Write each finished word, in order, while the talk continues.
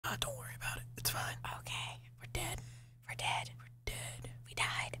Don't worry about it. It's fine. Okay, we're dead. We're dead. We're dead. We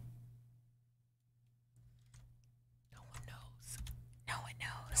died. No one knows. No one No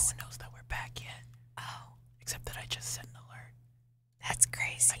knows. one knows that we're back yet. Oh, Except that I just set an alert. that's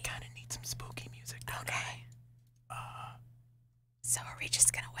crazy. I kind of need some spooky music. Don't Okay. I? So are we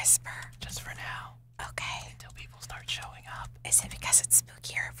just gonna whisper? Just for now. Okay. Until people start showing up. Is it because it's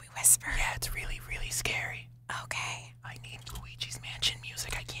spookier if we whisper? Yeah, it's really, really scary. Okay. I need Luigi's Mansion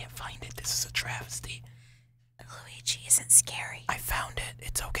music. I can't find it. This is a travesty. Luigi isn't scary. I found it.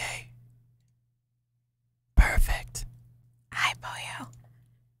 It's okay. Perfect. Hi, Pollo.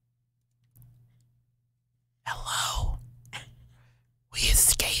 Hello. We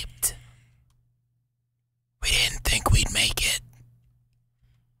escaped. We didn't think we'd make it.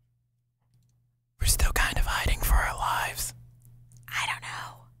 We're still kind of hiding for our lives. I don't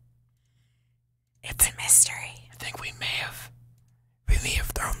know. It's a mystery. I think we may have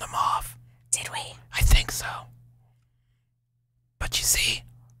thrown them off. Did we? I think so. But you see,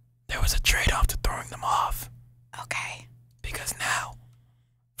 there was a trade-off to throwing them off. Okay. Because now,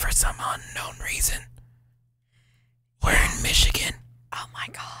 for some unknown reason, we're in Michigan. Oh my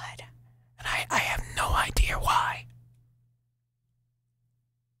god. And I have no idea why.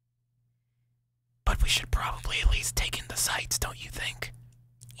 But we should probably at least take in the sights, don't you think?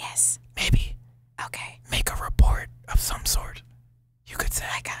 Yes. Maybe Okay. make a report of some sort, you could say.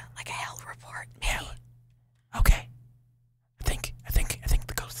 Like a health report, maybe. Yeah. Okay. I think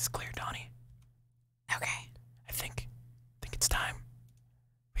the coast is clear, Donnie. Okay. I think it's time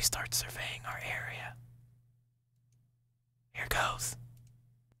we start surveying our area. Here goes.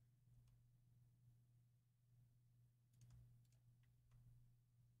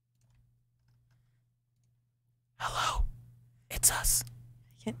 Hello. It's us.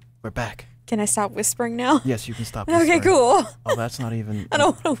 We're back. Can I stop whispering now? Yes, you can stop. Okay, whispering. cool. Oh, that's not even. I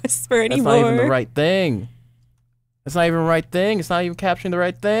don't want to whisper That's anymore. not even the right thing. That's not even the right thing. It's not even capturing the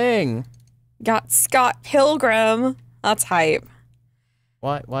right thing. Got Scott Pilgrim. That's hype.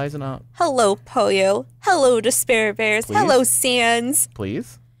 Why is it not? Hello, Pollo. Hello, Despair Bears. Please? Hello, Sans.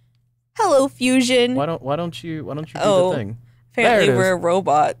 Please? Hello, Fusion. Why don't you do Oh. the thing? Apparently There it is. we're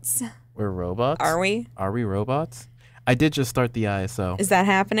robots. We're robots? Are we? Are we robots? I did just start the ISO. Is that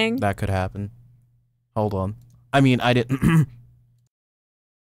happening? That could happen. Hold on. I mean, I didn't.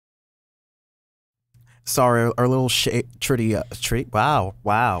 Sorry, our little treat. Wow.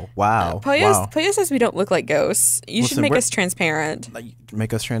 Pollo says we don't look like ghosts. You should Listen, make we're- us transparent.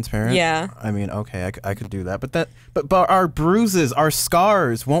 Make us transparent? Yeah. I mean, okay, I could do that. But our bruises, our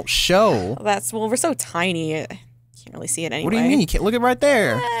scars won't show. Well, we're so tiny. You can't really see it anyway. What do you mean? You can't look it right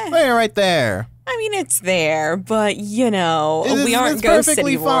there. Right there. I mean, it's there, but we aren't it's ghosts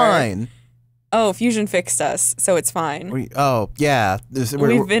perfectly anymore. fine. Oh, Fusion fixed us, so it's fine. Yeah.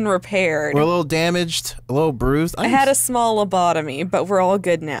 We've been repaired. We're a little damaged, a little bruised. I had a small lobotomy, but we're all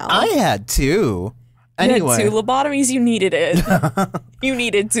good now. I had two. You Anyway. had 2 lobotomies. You needed it. You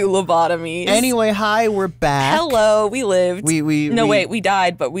needed 2 lobotomies. Anyway, hi, we're back. Hello, we lived. We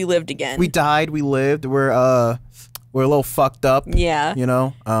died, but we lived again. We died, we lived. We're a little fucked up. Yeah. You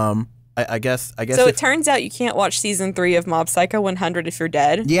know? I guess So it turns out you can't watch season 3 of Mob Psycho 100 if you're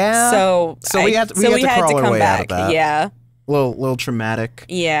dead. Yeah. So we had to crawl our come way back. out of that. Yeah. Little traumatic.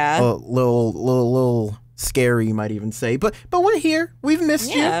 Yeah. Little scary, you might even say. But we're here. We've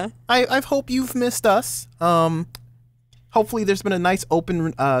missed Yeah. you. I hope you've missed us. Hopefully there's been a nice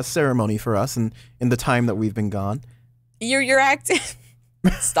open ceremony for us in the time that we've been gone. You're acting.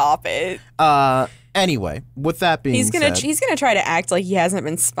 Stop it. Anyway, with that being said, he's gonna try to act like he hasn't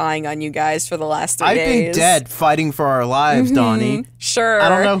been spying on you guys for the last 3 I've days. been dead fighting for our lives, Donnie. Sure. I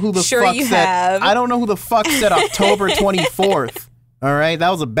don't know who the sure fuck you said. have. I don't know who the fuck said October 24th. All right, that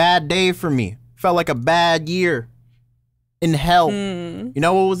was a bad day for me. Felt like a bad year in hell. You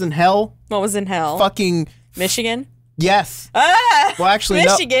know what was in hell? What was in hell? Fucking Michigan. yes. Ah. Well, actually,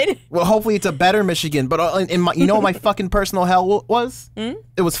 Michigan. no. Well, hopefully it's a better Michigan. But in my, you know what my fucking personal hell was?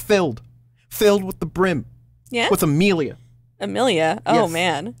 It was filled with the brim. Yeah. With Amelia. Amelia. Oh Yes.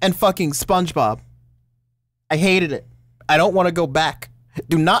 man. And fucking SpongeBob. I hated it. I don't want to go back.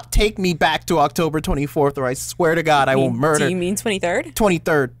 Do not take me back to October 24th, or I swear to God I will murder. Do you mean 23rd?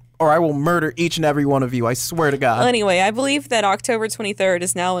 23rd, or I will murder each and every one of you. I swear to God. Well, anyway, I believe that October 23rd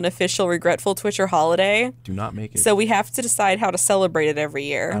is now an official regretful Twitcher holiday. Do not make it. So we have to decide how to celebrate it every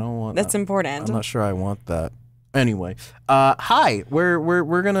year. I don't want. That's important. I'm not sure I want that. Anyway, hi.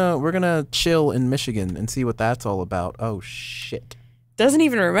 We're gonna chill in Michigan and see what that's all about. Oh shit. Doesn't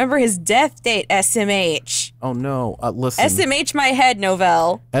even remember his death date, SMH. Oh no. Listen. SMH my head,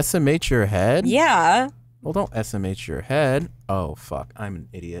 Novell. SMH your head? Yeah. Well, don't SMH your head. Oh fuck, I'm an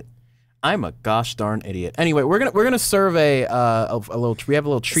idiot. I'm a gosh darn idiot. Anyway, we're gonna survey a little. We have a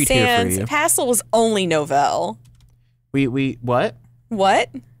little treat here for you. Hassel was only Novell. We what? What?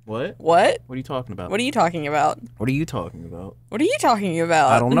 What? What? What are you talking about? What are you talking about? What are you talking about? What are you talking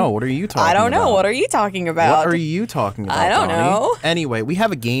about? I don't know. What are you talking about? I don't know. What are you talking about? What are you talking about? I don't Donnie? know. Anyway, we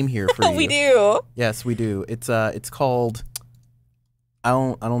have a game here for you. We do. Yes, we do. It's called. I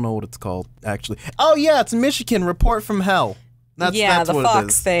don't know what it's called actually. Oh yeah, it's Michigan Report from Hell. That's the what Fox it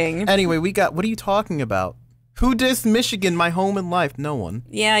is. thing. Anyway, we got. What are you talking about? Who dissed Michigan? My home in life? No one.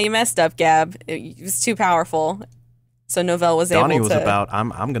 Yeah, you messed up, Gab. It was too powerful. So Novell was Donnie able to. was about.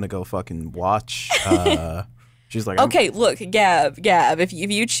 I'm gonna go fucking watch. She's like. Okay, look, Gab. If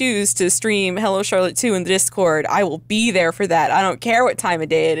you choose to stream Hello Charlotte 2 in the Discord, I will be there for that. I don't care what time of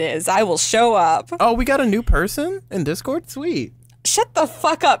day it is. I will show up. Oh, we got a new person in Discord. Sweet. Shut the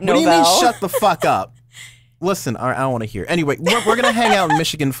fuck up, Novell. What do you mean? Shut the fuck up. Listen, I don't want to hear. Anyway, we're gonna hang out in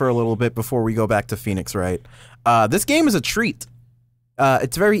Michigan for a little bit before we go back to Phoenix, right? This game is a treat.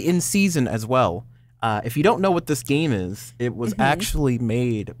 It's very in season as well. If you don't know what this game is, it was actually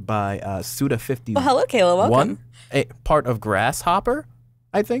made by Suda51. Well, hello, Kayla. Welcome. A part of Grasshopper,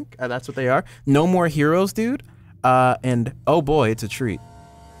 I think. That's what they are. No More Heroes, dude. And oh boy, it's a treat.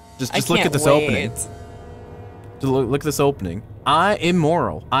 Just look at this opening. Just look at this opening. I'm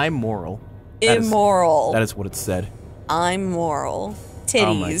moral. Immoral. That is what it said. I'm moral. Titties.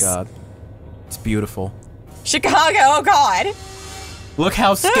 Oh my god. It's beautiful. Chicago, oh god. Look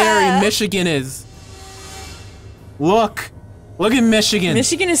how scary Michigan is. Look at Michigan.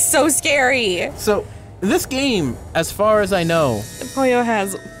 Michigan is so scary. So, this game, as far as I know... Poyo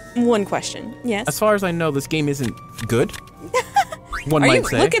has one question. Yes? As far as I know, this game isn't good. One might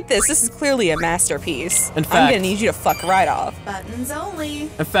say. Look at this. This is clearly a masterpiece. In fact, I'm gonna need you to fuck right off. Buttons only.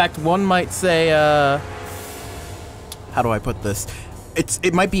 In fact, one might say, how do I put this?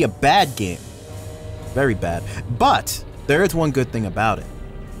 It might be a bad game. Very bad. But there is one good thing about it.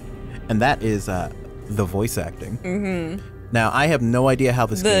 And that is the voice acting. Mm-hmm. Now, I have no idea how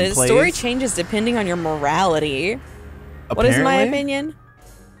this game plays. The story changes depending on your morality. Apparently, what is my opinion?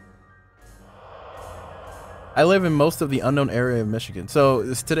 I live in most of the unknown area of Michigan. So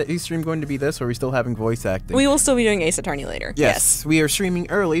is today's stream going to be this, or are we still having voice acting? We will still be doing Ace Attorney later. Yes. We are streaming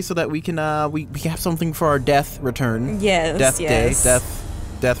early so that we can we have something for our death return. Yes. Death day,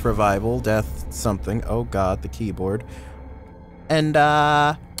 death revival, death something. Oh god, the keyboard. And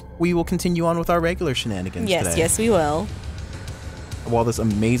we will continue on with our regular shenanigans today. Yes, we will. While this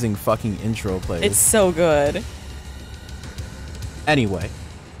amazing fucking intro plays. It's so good. Anyway.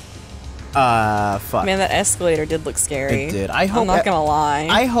 Fuck. Man, that escalator did look scary. It did. I'm not gonna lie.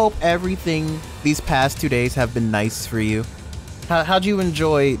 I hope everything these past 2 days have been nice for you. How'd you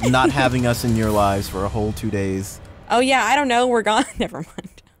enjoy not having us in your lives for a whole 2 days? Oh yeah, I don't know. We're gone. Never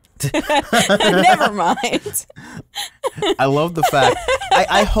mind. Never mind. I love the fact.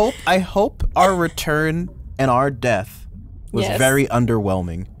 I hope our return and our death was very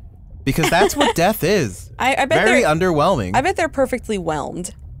underwhelming, because that's what death is. I bet very underwhelming. I bet they're perfectly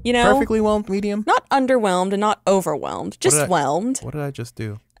whelmed. You know, perfectly whelmed, medium. Not underwhelmed and not overwhelmed, just whelmed. What did I just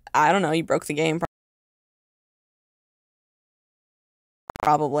do? I don't know. You broke the game.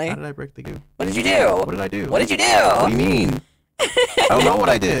 Probably. How did I break the game? What did you do? What did I do? What did you do? What do you mean? I don't know what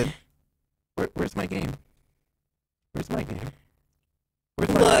I did. Where's my game? Where's my game?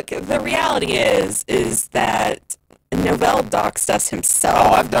 Look, the reality is that Novell doxed us himself.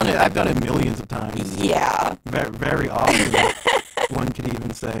 Oh, I've done it millions of times. Yeah. Very, very often. One could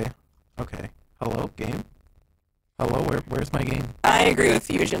even say, okay, hello, game? Hello, where's my game? I agree with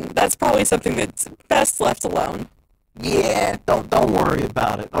Fusion. That's probably something that's best left alone. Yeah, don't worry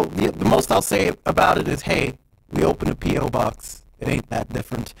about it. Oh, the most I'll say about it is, hey, we open a P.O. box. It ain't that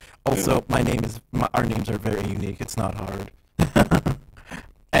different. Also, our names are very unique. It's not hard.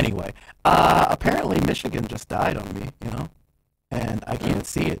 Anyway, apparently Michigan just died on me, you know? And I can't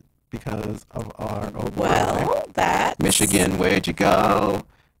see it because of our... Oh, well, that's... Michigan, where'd you go?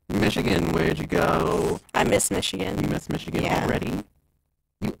 Michigan, where'd you go? I miss Michigan. You miss Michigan already?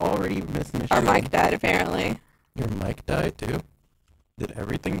 You already miss Michigan? Our mic died, apparently. Your mic died, too? Did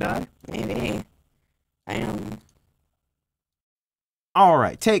everything die? Maybe. I am... All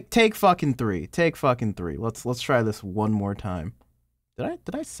right, take fucking three. Take fucking three. Let's try this one more time.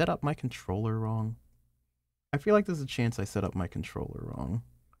 Did I set up my controller wrong? I feel like there's a chance I set up my controller wrong.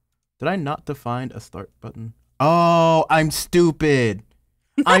 Did I not define a start button? Oh, I'm stupid.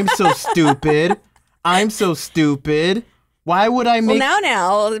 I'm so stupid. I'm so stupid. Why would I make... Well,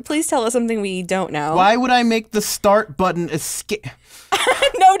 now, please tell us something we don't know. Why would I make the start button escape?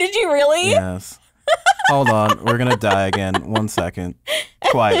 No, did you really? Yes. Hold on, we're gonna die again. 1 second.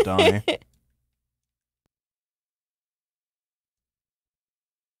 Quiet, Donnie.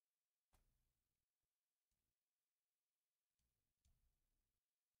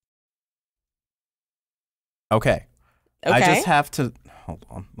 Okay. I just have to hold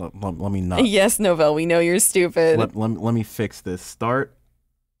on. Let me not. Yes, Novell, we know you're stupid. Let me fix this. Start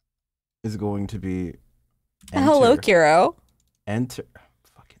is going to be enter. Hello, Kiro. Enter.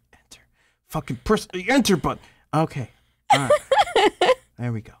 Fucking enter. Fucking press the enter button. Okay. All right.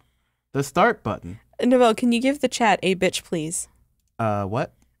 There we go. The start button. Novell, can you give the chat a bitch, please?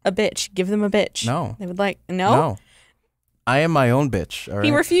 What? A bitch. Give them a bitch. No. They would like. No. I am my own bitch. All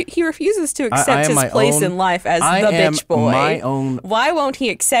right. He refuses to accept his place in life as the bitch boy. I am my own. Why won't he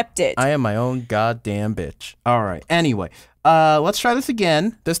accept it? I am my own goddamn bitch. All right. Anyway, let's try this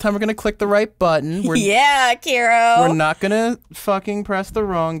again. This time we're gonna click the right button. Yeah, Kiro. We're not gonna fucking press the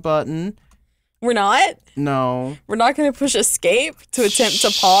wrong button. We're not? No. We're not gonna push escape to attempt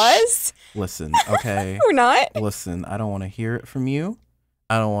to pause? Listen, okay. We're not? Listen, I don't want to hear it from you.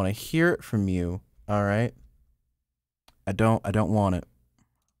 I don't want to hear it from you. All right. I don't want it.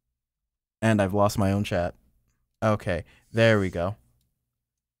 And I've lost my own chat. Okay, there we go.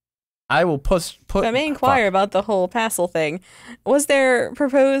 I will put. I may inquire about the whole Passel thing. Was their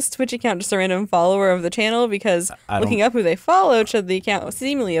proposed Twitch account just a random follower of the channel? Because looking up who they followed showed the account was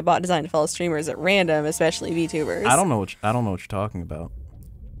seemingly a bot designed to follow streamers at random, especially VTubers. I don't know what you're talking about.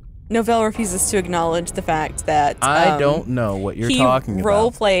 Novell refuses to acknowledge the fact that I don't know what you're talking about. He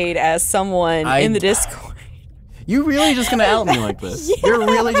role-played as someone in the Discord. You really just gonna out me like this? Yeah. You're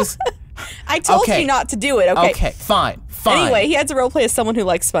really just. I told you not to do it. Okay. Okay. Fine. Anyway, he had to roleplay as someone who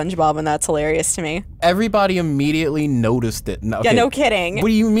likes SpongeBob, and that's hilarious to me. Everybody immediately noticed it. No, okay. Yeah, no kidding. What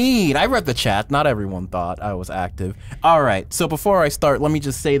do you mean? I read the chat. Not everyone thought I was active. All right. So before I start, let me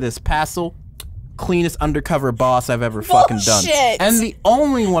just say this: Passel, cleanest undercover boss I've ever fucking done, and the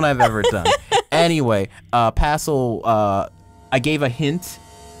only one I've ever done. Anyway, Passel, I gave a hint.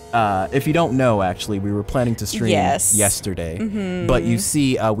 If you don't know, actually, we were planning to stream yesterday, but you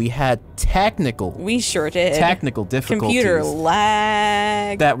see, we had technical difficulties. Computer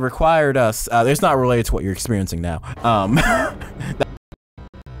lag. That required us, it's not related to what you're experiencing now,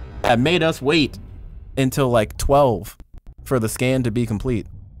 that made us wait until like 12 for the scan to be complete.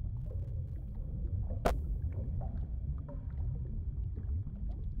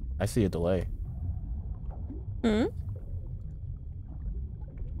 I see a delay. Hmm?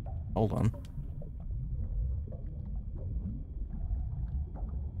 Hold on.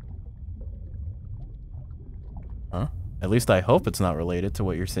 Huh? At least I hope it's not related to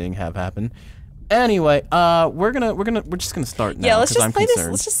what you're seeing have happen. Anyway, we're just gonna start now. Yeah, let's just I'm play concerned.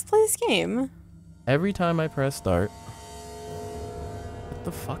 this. Let's just play this game. Every time I press start, what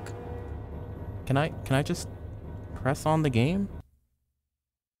the fuck? Can I just press on the game?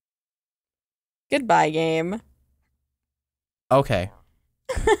 Goodbye, game. Okay.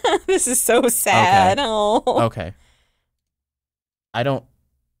 This is so sad. Okay. Oh. Okay. I don't.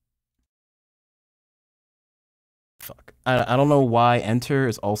 Fuck. I don't know why enter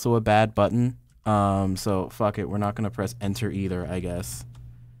is also a bad button. So fuck it. We're not gonna press enter either, I guess.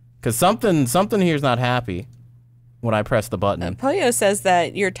 Cause something here is not happy when I press the button. Poyo says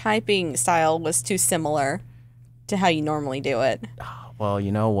that your typing style was too similar to how you normally do it. Well,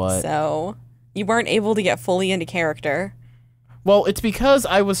 you know what? So you weren't able to get fully into character. Well, it's because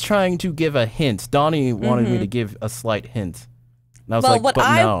I was trying to give a hint. Donnie wanted me to give a slight hint. And I was like, what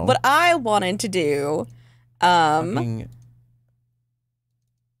no. What I wanted to do, how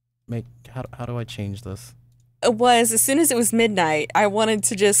do I change this? Was as soon as it was midnight, I wanted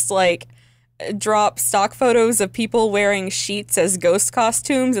to just like drop stock photos of people wearing sheets as ghost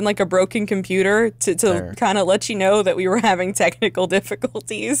costumes and like a broken computer to kind of let you know that we were having technical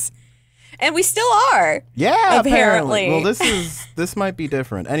difficulties. And we still are. Yeah, apparently. Well, this might be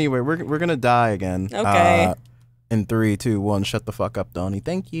different. Anyway, we're gonna die again. Okay. In 3, 2, 1, shut the fuck up, Donnie.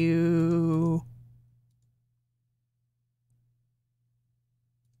 Thank you.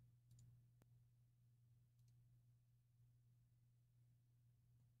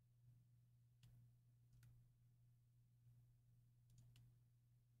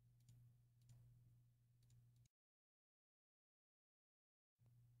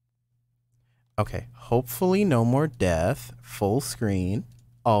 Okay, hopefully no more death. Full screen,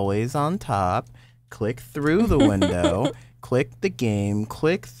 always on top. Click through the window, click the game,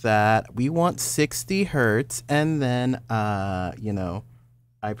 click that. We want 60 hertz, and then, you know,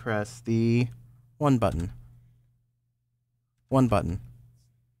 I press the one button. One button.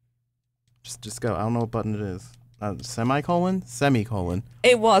 Just go. I don't know what button it is. Semicolon? Semicolon.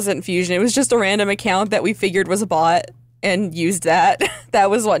 It wasn't Fusion. It was just a random account that we figured was a bot and used that. That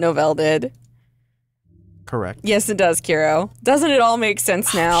was what Novell did. Correct. Yes, it does, Kiro. Doesn't it all make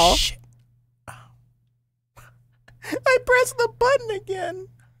sense now? Shit. I pressed the button again.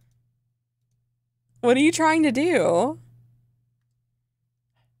 What are you trying to do?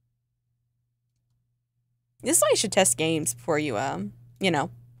 This is why you should test games before you, you know.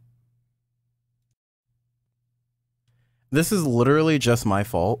 This is literally just my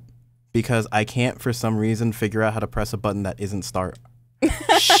fault because I can't, for some reason, figure out how to press a button that isn't start.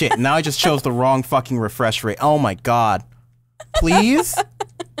 Shit, now I just chose the wrong fucking refresh rate. Oh my god. Please?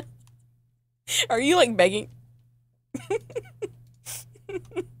 Are you, like, begging?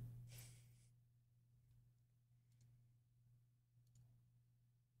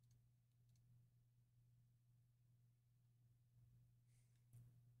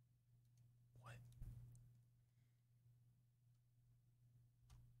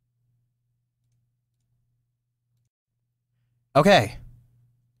 Okay.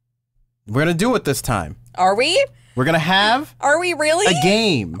 We're gonna do it this time. Are we? We're gonna have Are we really? a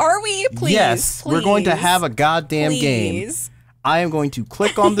game. Are we? Please. Yes, we're going to have a goddamn game. Please. I am going to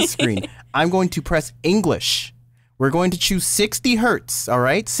click on the screen. I'm going to press English. We're going to choose 60 hertz, all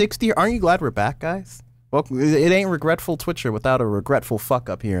right? 60. Aren't you glad we're back, guys? Well, it ain't regretful Twitcher without a regretful fuck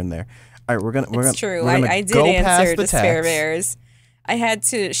up here and there. All right, we're gonna. It's true. I did answer the Spare Bears. I had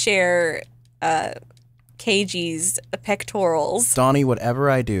to share KG's pectorals. Donnie, whatever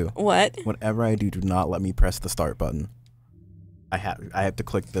I do. What? Whatever I do not let me press the start button. I have to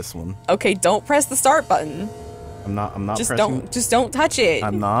click this one. Okay, don't press the start button. I'm not Just pressing. just don't touch it.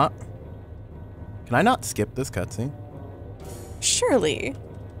 I'm not. Can I not skip this cutscene? Surely.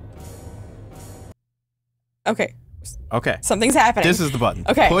 Okay. Okay. Something's happening. This is the button.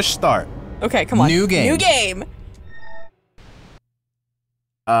 Okay. Push start. Okay, come on. New game. New game.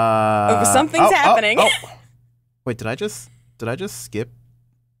 Something's happening. Wait, did I just skip?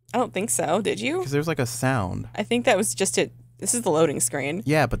 I don't think so. Did you? Because there's like a sound. I think that was just it. This is the loading screen.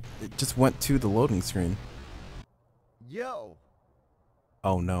 Yeah, but it just went to the loading screen. Yo,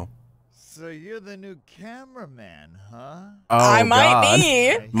 Oh no. so you're the new cameraman, huh? Oh, I might God.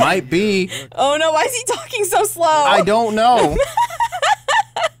 be. Might be. Oh no, why is he talking so slow? I don't know.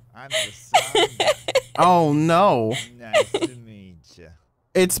 I'm the son. Oh no. Nice to meet you.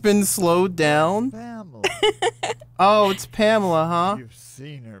 It's been slowed down. Pamela. Oh, it's Pamela, huh? You've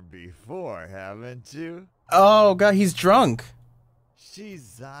seen her before, haven't you? Oh God, he's drunk.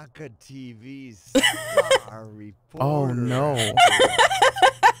 She's Zaka TV's star reporter. Oh no.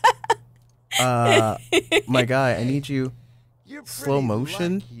 My guy, I need you. You're slow pretty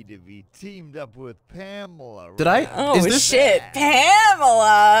motion? lucky to be teamed up with Pamela. Did I? right? Oh Is this? shit,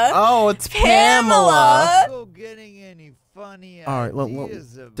 Pamela. Oh, it's Pamela. Pamela. Go getting any funny All right,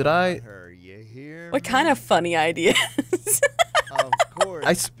 ideas about did I- her, you hear What me? kind of funny ideas? Of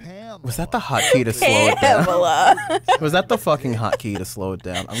course, Pamela. Was that the hotkey to slow it down? Pamela. Was that the fucking hotkey to slow it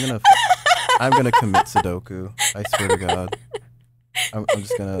down? I'm gonna commit Sudoku. I swear to God. I'm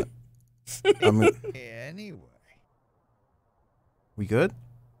just gonna. Anyway, We good?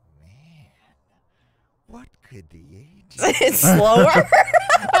 man, what could the age? It's slower.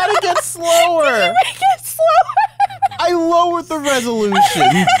 How'd it get slower? Make it slower. I lowered the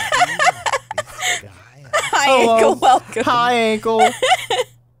resolution. Hi, Hello. Ankle. Welcome. Hi, ankle.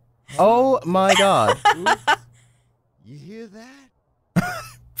 Oh my God. You hear that?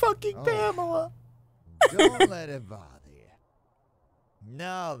 Fucking Oh. Pamela. Don't let it bother you.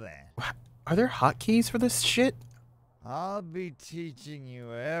 Now then, Are there hotkeys for this shit? I'll be teaching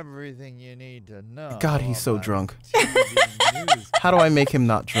you everything you need to know. God, he's so about drunk. TV news. How do I make him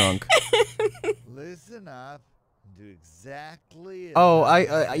not drunk? Listen up. Do exactly. as Oh,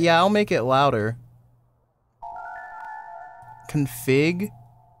 I yeah, I'll make it louder. Config.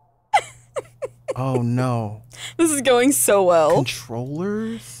 Oh no. This is going so well.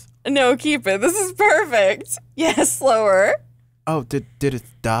 Controllers? No, keep it. This is perfect. Yes, slower. Oh, did it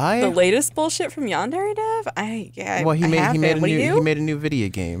die? The latest bullshit from Yandere Dev? Well, he made a What do you new do? he made a new video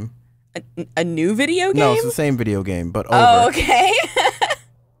game. A new video game? No, it's the same video game, but over. Oh, okay.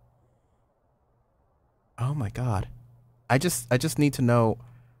 Oh my God. I just need to know.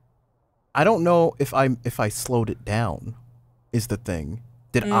 I don't know if I slowed it down is the thing.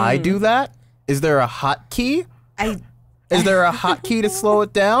 Did I do that? Is there a hotkey? Is there a hotkey to slow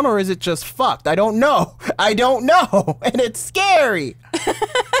it down, or is it just fucked? I don't know. I don't know, and it's scary.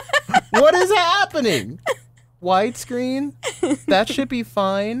 What is happening? Widescreen? That should be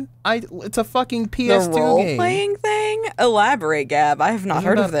fine. It's a fucking PS2 The game. role-playing thing? Elaborate, Gab. I have not Isn't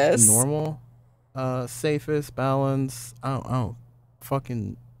heard of that this. Normal. Safest, balance. Oh,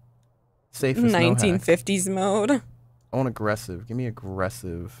 fucking safest. 1950s mode. I want aggressive. Give me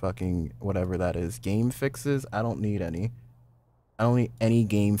aggressive fucking whatever that is. Game fixes? I don't need any. I don't need any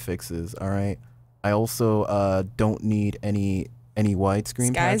game fixes, alright? I also don't need any widescreen This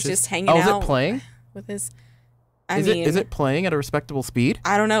guy's patches. just hanging out. Oh, is it playing? With his... Is it playing at a respectable speed?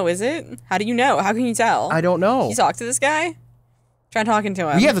 I don't know, is it? How do you know? How can you tell? I don't know. You talk to this guy? Try talking to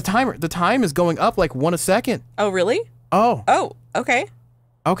him. Yeah, the time is going up like 1 a second. Oh, really? Oh. Oh, okay.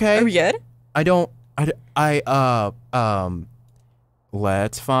 Okay. Are we good?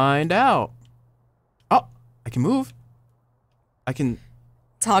 Let's find out. Oh, I can move. I can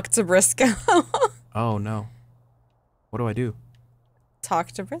Talk to Briscoe. Oh no. What do I do?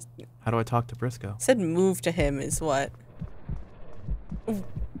 Talk to Briscoe. How do I talk to Briscoe? Said move to him is what?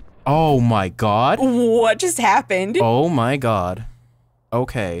 Oh my god. What just happened? Oh my god.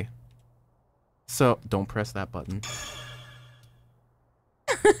 Okay. So, don't press that button.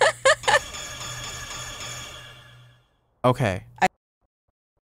 Okay.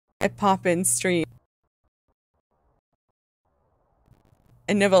 I pop in stream.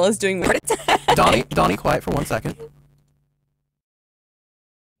 And Novella's doing Donnie, quiet for 1 second.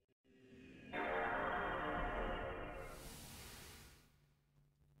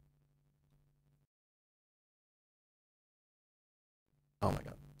 Oh my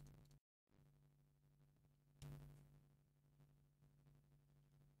god.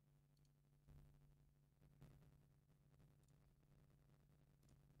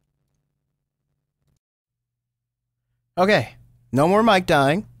 Okay, no more mic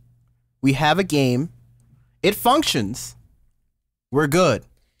dying. We have a game. It functions. We're good.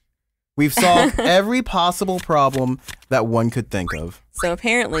 We've solved every possible problem that one could think of. So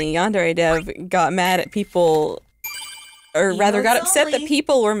apparently, Yandere Dev got mad at people, or rather got upset that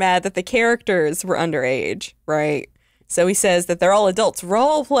people were mad that the characters were underage, right? So he says that they're all adults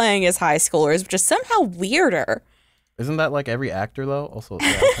role-playing as high schoolers, which is somehow weirder. Isn't that like every actor, though? Also,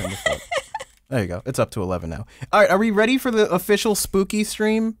 yeah, I'll turn this up. There you go. It's up to 11 now. All right, are we ready for the official spooky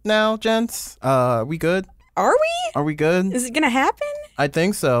stream now, gents? We good? Are we? Are we good? Is it gonna happen? I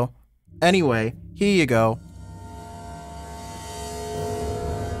think so. Anyway, here you go.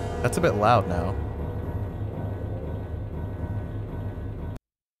 That's a bit loud now.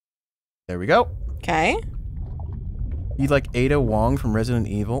 There we go. Okay. You like Ada Wong from Resident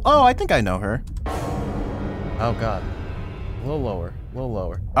Evil? Oh, I think I know her. Oh god. A little lower. A little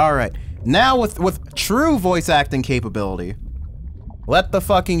lower. Alright. Now with true voice acting capability. Let the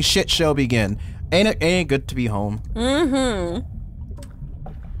fucking shit show begin. Ain't it good to be home? Mm-hmm.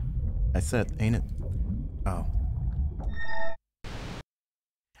 I said, ain't it? Oh.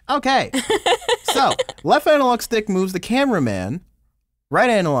 Okay. So, left analog stick moves the cameraman. Right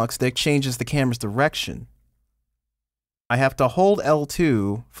analog stick changes the camera's direction. I have to hold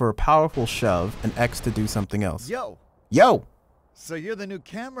L2 for a powerful shove and X to do something else. Yo. Yo. So you're the new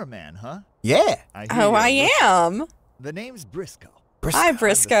cameraman, huh? Yeah. I am. The name's Briscoe. Hi, I'm the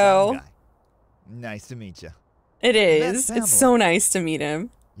Briscoe. sound guy. Nice to meet you. It is. Pamela. It's so nice to meet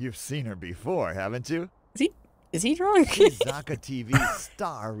him. You've seen her before, haven't you? Is he drunk? She's Zaka TV's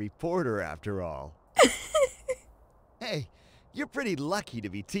star reporter, after all. Hey, you're pretty lucky to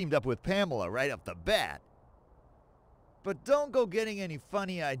be teamed up with Pamela right off the bat. But don't go getting any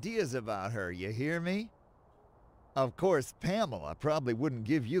funny ideas about her, you hear me? Of course, Pamela probably wouldn't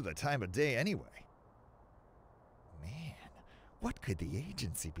give you the time of day anyway. Man, what could the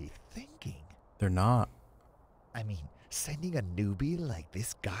agency be thinking? They're not. I mean, sending a newbie like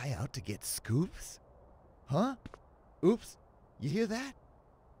this guy out to get scoops? Huh? Oops, you hear that?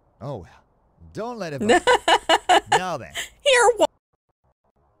 Oh well, don't let it bother you. Now then, Here, what?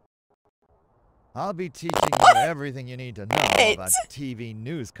 I'll be teaching you everything you need to know about TV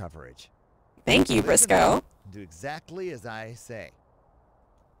news coverage. Thank you, Listen Briscoe. up, do exactly as I say.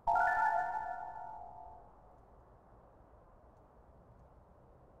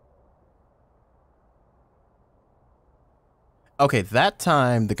 Okay, that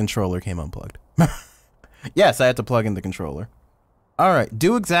time the controller came unplugged. Yes, I had to plug in the controller. Alright,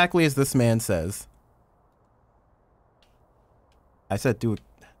 do exactly as this man says. I said do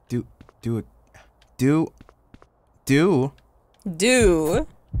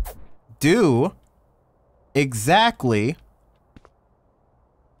exactly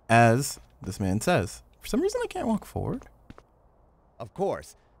as this man says. For some reason I can't walk forward. Of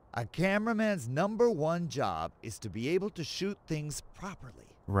course, a cameraman's #1 job is to be able to shoot things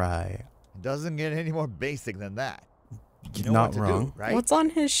properly. Right. It doesn't get any more basic than that. You know Not what to wrong. do, right? What's on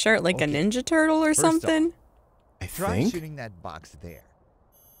his shirt? Like a Okay. Ninja Turtle or First off, something? I Try think. shooting that box there.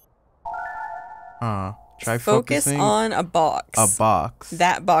 Try Focus focusing on a box. a box.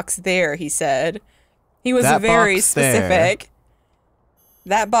 That box there, he said. He was That very box there. specific.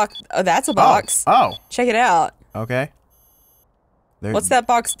 That box. Oh, that's a box. Oh. Check it out. Okay. There, What's that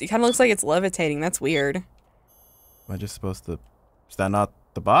box? It kind of looks like it's levitating. That's weird. Am I just supposed to... Is that not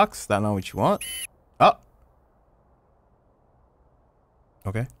the box? Is that not what you want? Oh.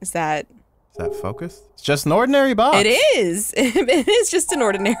 Okay. Is that... Is that focused? It's just an ordinary box. It is. It is just an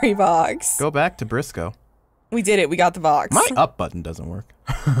ordinary box. Go back to Briscoe. We did it. We got the box. My up button doesn't work.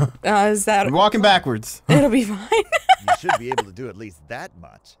 Is that... I'm walking backwards. It'll be fine. You should be able to do at least that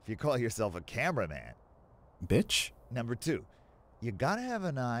much if you call yourself a cameraman. Bitch. Number 2, you gotta have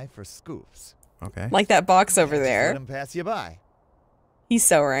an eye for scoofs. Okay. Like that box over Can't just there. let them pass you by. He's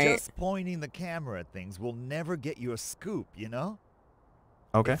so right. Just pointing the camera at things will never get you a scoop, you know?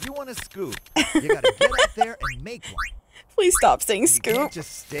 Okay. If you want a scoop, you gotta get up there and make one. Please stop saying You scoop. can't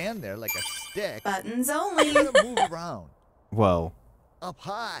just stand there like a stick. Buttons You only. gotta move around. Well. Up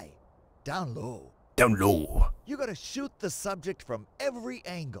high, down low. Down low. You gotta shoot the subject from every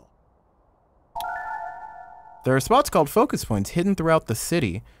angle. There are spots called focus points hidden throughout the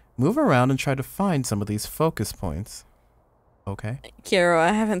city. Move around and try to find some of these focus points. Okay. Kiro,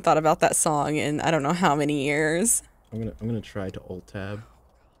 I haven't thought about that song in I don't know how many years. I'm gonna try to alt tab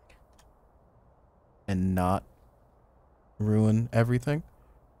and not ruin everything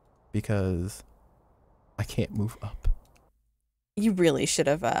because I can't move up. You really should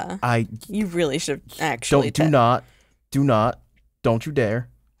have. You really should have actually. don't you dare,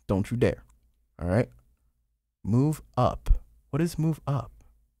 don't you dare. All right. Move up. What is move up?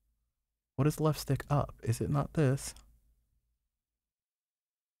 What is left stick up? Is it not this?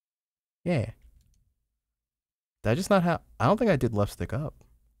 Yeah. Did I just not have... I don't think I did left stick up.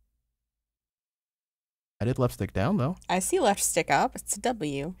 I did left stick down, though. I see left stick up. It's a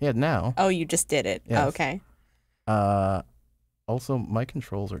W. Yeah, now. Oh, you just did it. Yes. Oh, okay. Also, my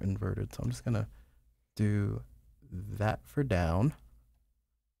controls are inverted, so I'm just going to do that for down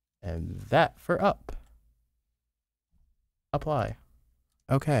and that for up. Apply.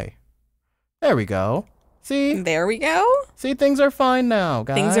 Okay. There we go. See? There we go. See, things are fine now,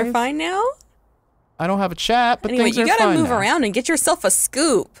 guys. Things are fine now. I don't have a chat, but Anyway, things are you fine gotta move now. around and get yourself a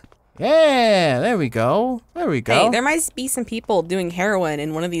scoop. Yeah, there we go. There we go. Hey, there might be some people doing heroin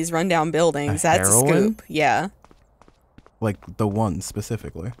in one of these rundown buildings. A That's a heroin? scoop. Yeah. Like the one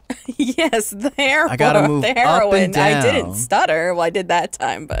specifically. Yes, the heroin. I gotta move the up heroin. and I didn't down. stutter. Well, I did that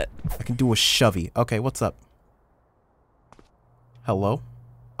time, but I can do a shovey. Okay, what's up? Hello?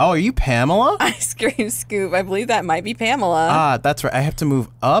 Oh, are you Pamela? ice cream scoop. I believe that might be Pamela. Ah, that's right. I have to move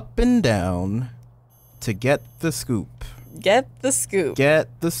up and down to get the scoop. Get the scoop.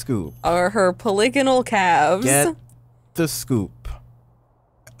 Get the scoop. Or her polygonal calves. Get the scoop.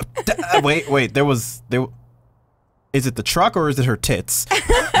 Wait. There. Is it the truck or is it her tits?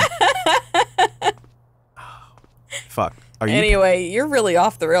 Fuck. Are you? Anyway, you're really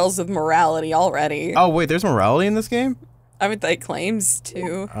off the rails with morality already. Oh wait, there's morality in this game. I mean, that claims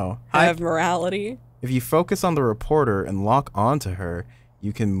to Oh, have morality. If you focus on the reporter and lock onto her,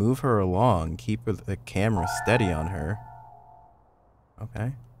 you can move her along. Keep the camera steady on her.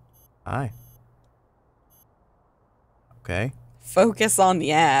 Okay. Hi. Okay. Focus on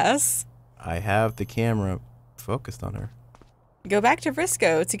the ass. I have the camera focused on her. Go back to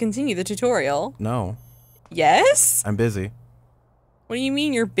Frisco to continue the tutorial. No, Yes? I'm busy. What do you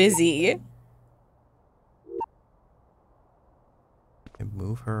mean you're busy? I can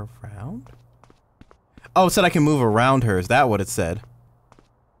move her around? Oh, it said I can move around her. Is that what it said?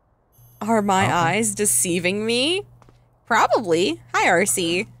 Are my eyes deceiving me? Probably. Hi,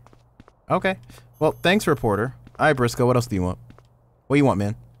 RC. Okay. Well, thanks, reporter. All right, Briscoe, what else do you want? What do you want,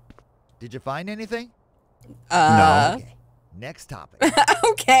 man? Did you find anything? No. Okay, next topic.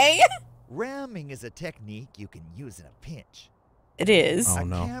 Okay. Ramming is a technique you can use in a pinch. It is. Oh, a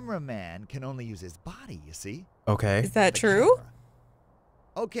no. cameraman can only use his body, you see? Okay. Is that The true? camera.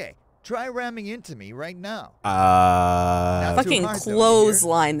 Okay, try ramming into me right now. Fucking too hard, though,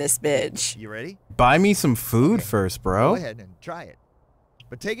 clothesline this bitch. You ready? buy me some food Okay. first, Go bro. ahead and try it.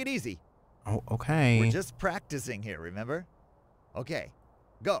 But take it easy. Oh, okay. We're just practicing here, remember? Okay,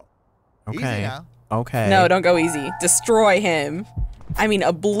 go. Easy Okay. now. Okay. No, don't go easy. Destroy him. I mean,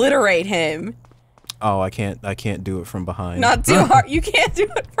 obliterate him. Oh, I can't do it from behind. Not too hard. You can't do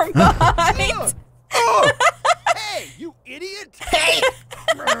it from behind. Oh! Hey, you idiot! Hey!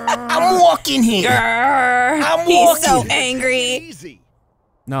 I'm walking here. Grrr. I'm He's so walking. angry. Easy.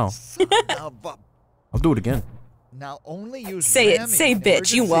 No, Son of a- I'll do it again. Now only use Say it. ramming Say in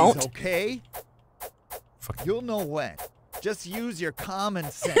bitch, you emergencies, won't. Okay? Fuck. You'll know when. Just use your common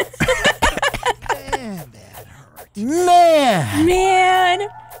sense. Man, that hurt. Man.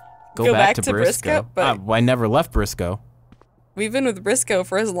 Go back to Briscoe. But I never left Briscoe. we've been with Briscoe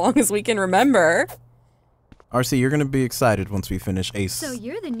for as long as we can remember. RC, you're gonna be excited once we finish Ace. So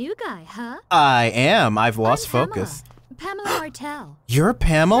you're the new guy, huh? I am. I've lost I'm focus. Pamela Martell. You're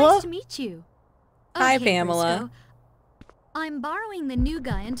Pamela? Nice to meet you. Hi, Okay, Pamela. Briscoe. I'm borrowing the new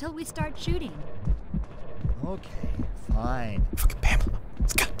guy until we start shooting. Okay, fine. Fucking Pamela.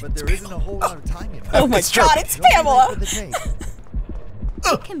 It's got But there isn't a whole lot of time in Oh my It's true. god, it's Don't be late Pamela! for the tape.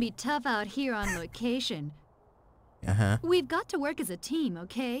 It can be tough out here on location. Uh-huh. We've got to work as a team,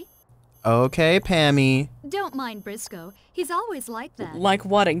 okay? Okay, Pammy. Don't mind Briscoe. He's always like that. Like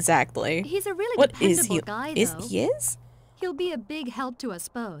what exactly? He's a really What is dependable he? guy, Is though. he is? He'll be a big help to us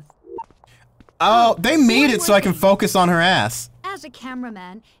both. Oh, they made one it so I can thing. focus on her ass. As a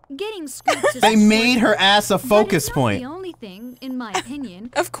cameraman, getting scoops is They made her important, ass a but focus it's not point. the only thing, in my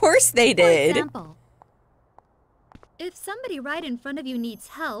opinion. Of course they For did. example, if somebody right in front of you needs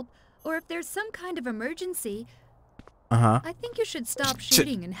help, or if there's some kind of emergency, Uh-huh. I think you should stop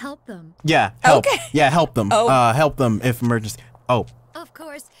shooting and help them. Yeah, help. Okay. Yeah, help them. Oh. Help them if emergency. Oh. Of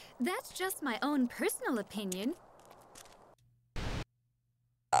course, that's just my own personal opinion.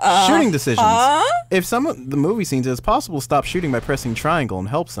 Shooting decisions. Huh? If some of the movie scenes, it's possible to stop shooting by pressing triangle and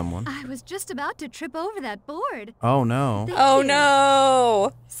help someone. I was just about to trip over that board. Oh, no. Thank Oh you.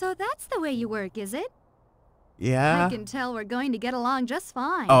 no! So that's the way you work, is it? Yeah? I can tell we're going to get along just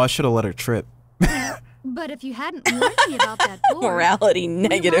fine. Oh, I should have let her trip. But if you hadn't warned me about that board, Morality we might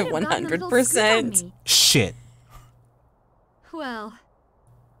negative have gotten a little scoop on 100%. me. Shit. Well,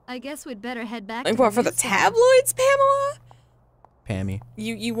 I guess we'd better head back. Like to what, for the newsstand. tabloids, Pamela? Pammy.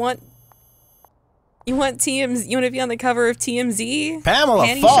 You want TMZ? You want to be on the cover of TMZ? Pamela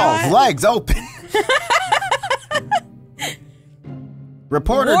Panty falls, shot? legs open.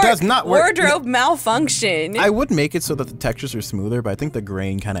 Reporter does not work. Wardrobe malfunction. I would make it so that the textures are smoother, but I think the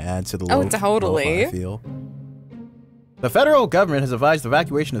grain kind of adds to the Oh, low totally. lo-fi feel. The federal government has advised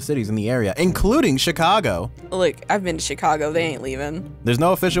evacuation of cities in the area, including Chicago. Look, I've been to Chicago. They ain't leaving. There's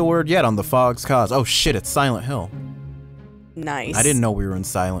no official word yet on the fog's cause. Oh shit, it's Silent Hill. Nice. I didn't know we were in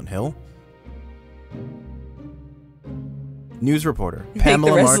Silent Hill. News reporter, Make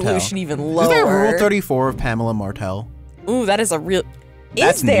Pamela the Martell. resolution even lower. Is there Rule 34 of Pamela Martell? Ooh, that is a real.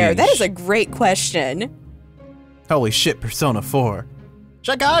 That's Is there? That niche. is a great question. Holy shit, Persona 4.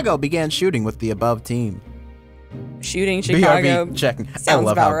 Chicago began shooting with the above team. Shooting Chicago. BRB checking. I sounds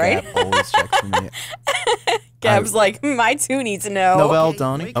love about how right. Gab always checks for me. Gab's like, I too need to know. Novell Okay,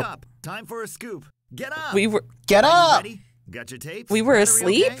 Donnie. wake Oh, up. Time for a scoop. Get up. We were get Are you up! ready? Got your tapes? we were Battery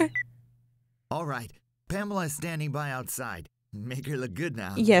asleep. okay? All right. Pamela is standing by outside. Make her look good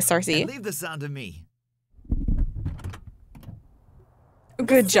now. Yes, And RC. leave the sound to me.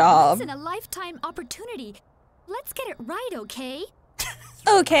 Good job. Once in a lifetime opportunity. Let's get it right, okay?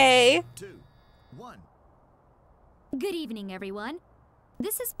 Okay. 2, 1. Good evening, everyone.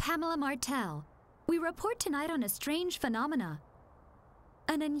 This is Pamela Martell. We report tonight on a strange phenomena.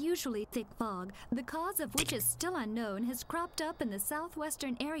 An unusually thick fog, the cause of which is still unknown, has cropped up in the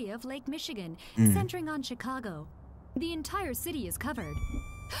southwestern area of Lake Michigan, centering on Chicago. The entire city is covered.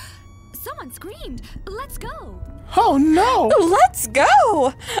 Someone screamed! Let's go! Oh no! Let's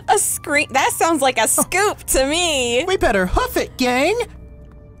go. A scream. That sounds like a scoop to me. We better hoof it, gang!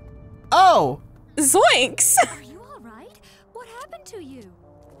 Oh! Zoinks. Are you alright? What happened to you?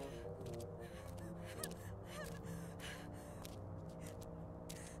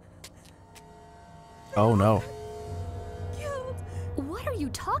 Oh no. What are you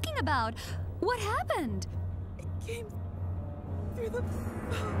talking about? What happened? Came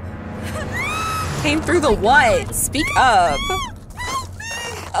through the what? Speak up.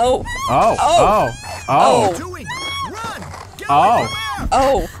 Oh. Oh, Oh. oh, oh, Doing? Run! Get oh.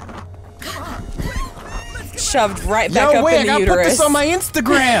 Oh. Shoved right back Yo, up wait, I in the gotta uterus. put this on my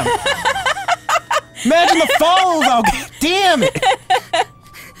Instagram! Imagine the follows I'll get. Damn it!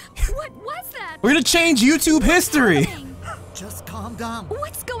 What was that? We're gonna change YouTube history! Just calm down.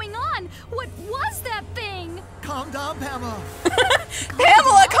 What's going on? What was that thing? Calm down, Pamela.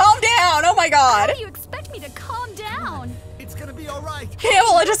 Pamela, calm down. Oh my How god. do you expect me to calm down? It's gonna be all right.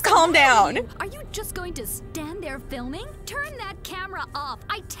 Pamela, just calm down. Are you just going to stand there filming? Turn that camera off.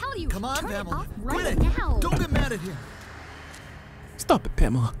 I tell you. Come on, turn Pamela. it off Quit right it. now. Don't get mad at him. Stop it,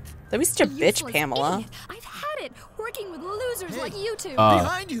 Pamela. Don't be such a bitch, Useless Pamela. idiot. I've had it working with losers Hey. like you two.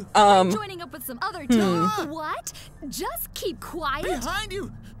 Behind you. I'm joining up with some other two. Hmm. What? Just keep quiet Behind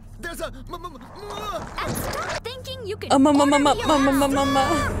you. There's a. and stop thinking you can Mama. order me around.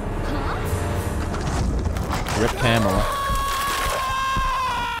 Huh? Rip Pamela.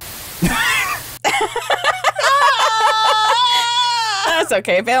 That's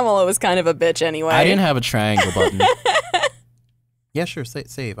okay. Pamela was kind of a bitch anyway. I didn't have a triangle button. Yeah, sure.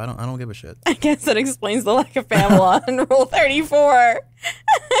 Save. I don't give a shit. I guess that explains the lack of Pamela on Rule 34.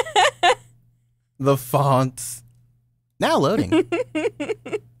 The fonts. Now loading.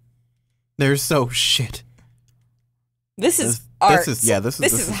 They're so shit. This is art. This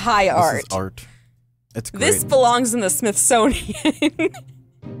is high art. This is art. It's great. This belongs in the Smithsonian.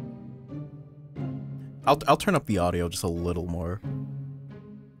 I'll turn up the audio just a little more.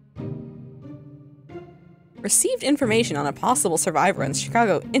 Received information on a possible survivor in the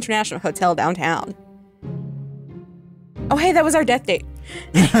Chicago International Hotel downtown. Oh, hey, that was our death date.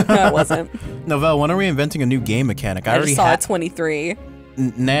 No, it wasn't. Novell, when are we inventing a new game mechanic? I already saw 23.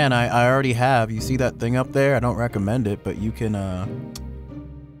 Nan, I already have. You see that thing up there? I don't recommend it, but you can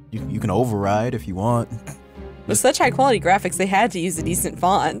you can override if you want. With such high quality graphics, they had to use a decent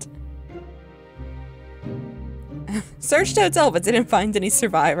font. Searched hotel, but didn't find any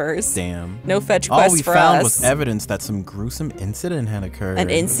survivors. Damn. No fetch quest for us. All we found was evidence that some gruesome incident had occurred. An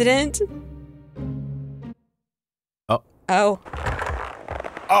incident? Oh. Oh.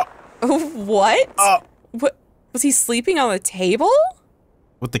 What? What? Was he sleeping on the table?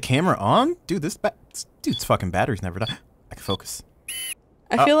 With the camera on? Dude, dude's fucking batteries never die. I can focus.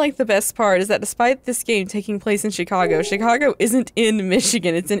 I feel like the best part is that despite this game taking place in Chicago, Chicago isn't in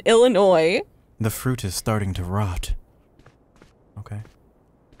Michigan, it's in Illinois. The fruit is starting to rot. Okay.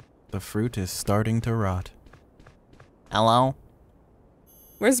 The fruit is starting to rot. Hello?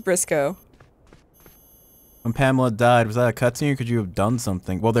 Where's Briscoe? When Pamela died, was that a cutscene or could you have done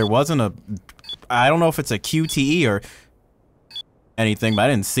something? Well, there wasn't a... I don't know if it's a QTE or anything, but I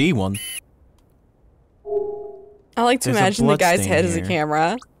didn't see one. I like to imagine the guy's head as a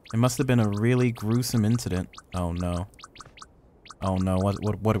camera. It must have been a really gruesome incident. Oh no. Oh no,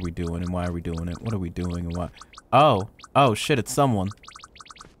 what are we doing and why are we doing it? What are we doing and why? Oh shit, it's someone.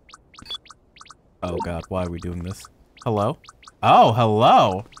 Oh god, why are we doing this? Hello? Oh,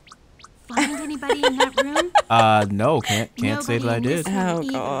 hello! Find anybody in that room? No, can't say that I did. Oh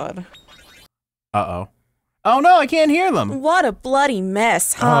god. Uh-oh. Oh no, I can't hear them! What a bloody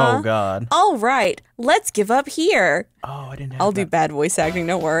mess, huh? Oh god. Alright, let's give up here. Oh, I didn't have I'll do bad voice acting,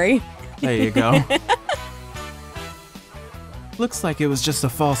 don't worry. There you go. Looks like it was just a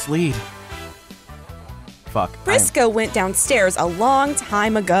false lead. Fuck. Briscoe went downstairs a long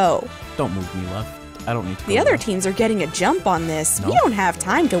time ago. Don't move me left. I don't need to go The other left. teams are getting a jump on this. No. We don't have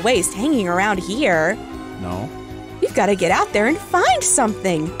time to waste hanging around here. No. We've got to get out there and find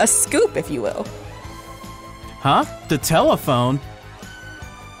something. A scoop, if you will. Huh? The telephone?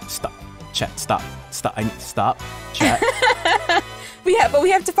 Stop. Chat, stop. Stop. Stop. Chat. But we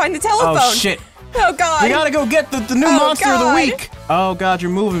have to find the telephone. Oh, shit. Oh, God. We gotta go get the new monster of the week. Oh, God,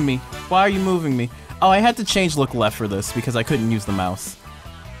 you're moving me. Why are you moving me? Oh, I had to change look left for this because I couldn't use the mouse.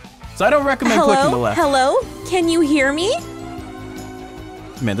 So I don't recommend clicking the left. Hello? Can you hear me?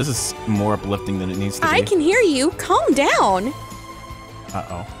 Man, this is more uplifting than it needs to be. I can hear you. Calm down.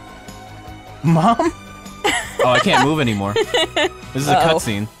 Uh-oh. Mom? Oh, I can't move anymore. This is a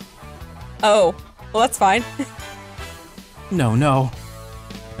cutscene. Oh, well, that's fine. No.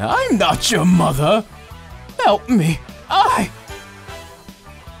 I'm not your mother. Help me. I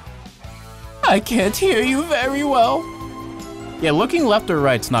can't hear you very well. Yeah, looking left or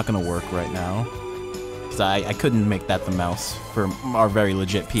right's not gonna work right now. Cause I couldn't make that the mouse for our very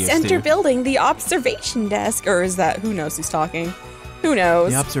legit PS2. Center building, the observation desk. Or is that, who knows who's talking? Who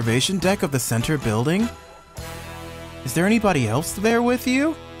knows? The observation deck of the center building? Is there anybody else there with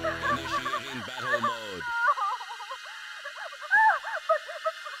you? Initiating battle mode.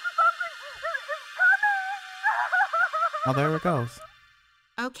 Oh, there it goes.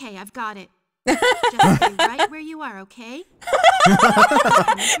 Okay, I've got it. Just stay right where you are, okay? Help!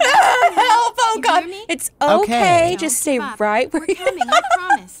 Oh, You God. hear me? It's okay. Don't Just stay give up. right where We're you coming, I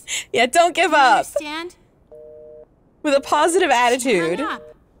promise. Yeah, don't give You up. understand? With a positive attitude. Hang up.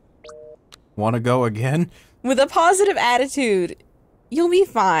 Wanna go again? With a positive attitude, you'll be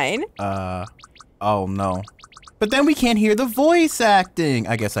fine. Oh no. But then we can't hear the voice acting!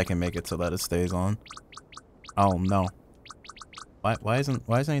 I guess I can make it so that it stays on. Oh no. Why isn't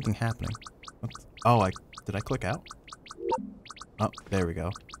anything happening? Oh, did I click out? Oh, there we go.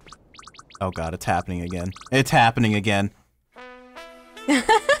 Oh god, it's happening again. It's happening again.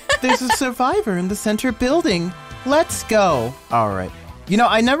 There's a survivor in the center building. Let's go. Alright. You know,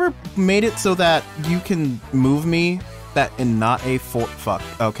 I never made it so that you can move me and not a fuck.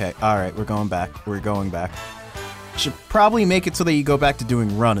 Okay, alright, we're going back. We're going back. Should probably make it so that you go back to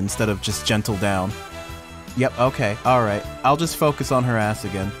doing run instead of just gentle down. Yep, okay, alright. I'll just focus on her ass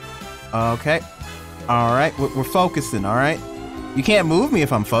again. Okay. All right, we're focusing. All right, you can't move me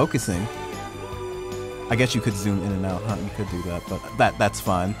if I'm focusing. I guess you could zoom in and out, huh? You could do that, but that's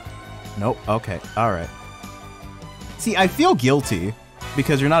fine. Nope. Okay. All right. See, I feel guilty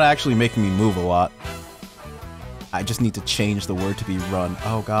because you're not actually making me move a lot. I just need to change the word to be run.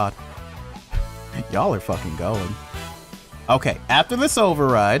 Oh God. Y'all are fucking going. Okay, after this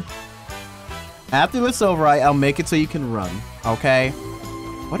override, I'll make it so you can run. Okay.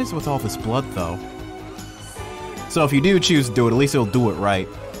 What is with all this blood though? So if you do choose to do it, at least it'll do it right.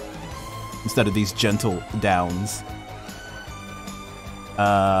 Instead of these gentle downs.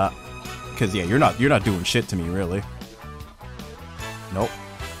 Cause yeah, you're not doing shit to me, really. Nope.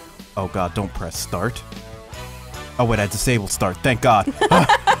 Oh God, don't press start. Oh wait, I disabled start, thank God.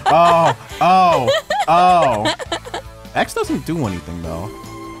 Oh. X doesn't do anything though.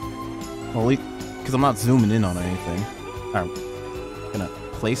 Well, because I'm not zooming in on anything. Alright, I'm gonna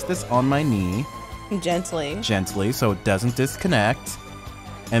place this on my knee. Gently, so it doesn't disconnect.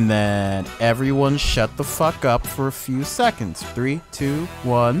 And then everyone shut the fuck up for a few seconds. 3, 2,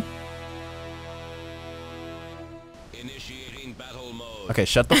 1. Initiating battle mode. Okay,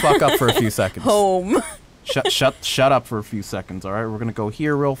 shut the fuck up for a few seconds. Home. Shut up for a few seconds, alright? We're gonna go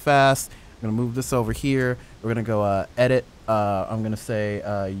here real fast. We're gonna move this over here. We're gonna go edit. I'm gonna say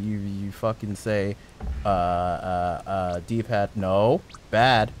you fucking say D-pad. No.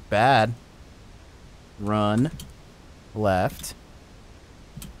 Bad. Run. Left.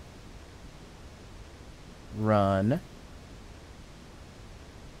 Run.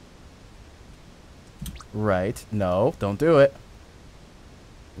 Right. No, don't do it.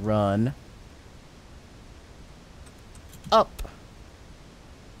 Run. Up.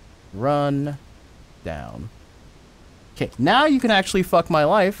 Run. Down. Okay, now you can actually fuck my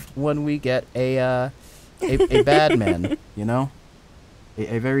life when we get a bad man, you know?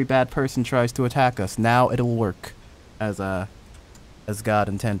 A very bad person tries to attack us. Now it'll work as God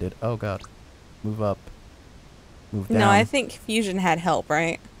intended. Oh God. Move up. Move down. No, I think Fusion had help,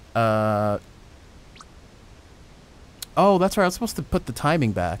 right? Oh, that's right. I was supposed to put the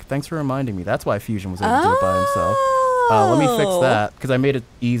timing back. Thanks for reminding me. That's why Fusion was able to do it by himself. Let me fix that, because I made it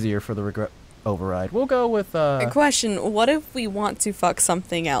easier for the regret override. We'll go with, A question, what if we want to fuck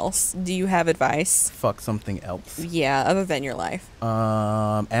something else? Do you have advice? Fuck something else. Yeah, other than your life.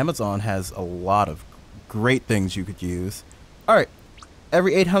 Amazon has a lot of great things you could use. Alright.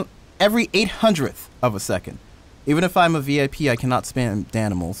 Every 800th of a second. Even if I'm a VIP, I cannot spam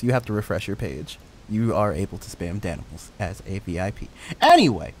Danimals. You have to refresh your page. You are able to spam Danimals as a VIP.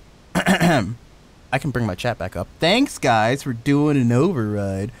 Anyway. I can bring my chat back up. Thanks, guys, for doing an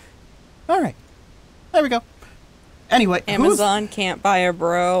override. Alright. There we go. Anyway. Amazon can't buy a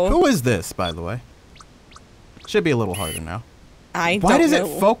bro. Who is this, by the way? Should be a little harder now. Why does it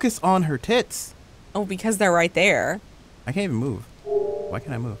focus on her tits? Oh, because they're right there. I can't even move. Why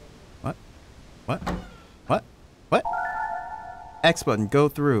can't I move? What? X button, go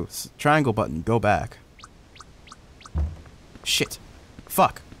through. Triangle button, go back. Shit.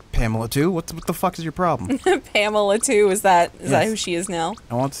 Fuck. Pamela 2? What the fuck is your problem? Pamela 2, is that who she is now?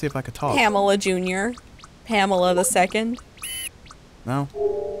 I want to see if I could talk. Pamela Jr. Pamela the second. No?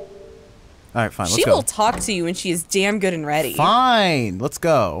 Alright, fine, let's go. She will talk to you and she is damn good and ready. Fine, let's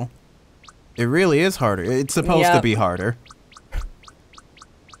go. It really is harder. It's supposed to be harder.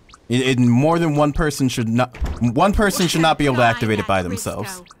 More than one person should not be able to activate it by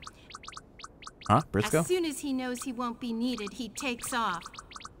themselves. Huh? Briscoe? As soon as he knows he won't be needed, he takes off.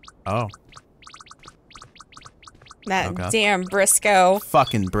 Oh. That damn Briscoe.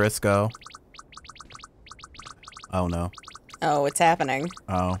 Fucking Briscoe. Oh no. Oh, it's happening.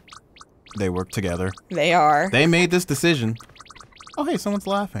 Oh. They work together. They are. They made this decision. Oh hey, someone's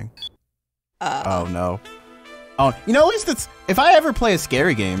laughing. Oh no. Oh, you know, at least if I ever play a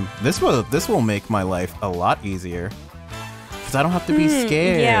scary game, this will make my life a lot easier. Because I don't have to be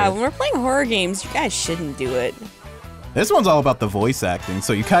scared. Yeah, when we're playing horror games, you guys shouldn't do it. This one's all about the voice acting,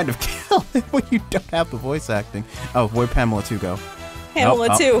 so you kind of kill it when you don't have the voice acting. Oh, where'd Pamela 2 go?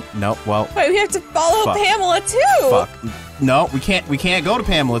 Pamela 2. Nope, well. Wait, we have to follow Pamela 2. Fuck. No, we can't go to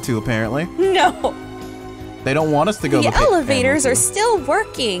Pamela 2 apparently. No. They don't want us to go to Pamela 2. The elevators are still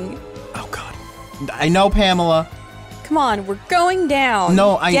working. Oh god. I know, Pamela. Come on, we're going down.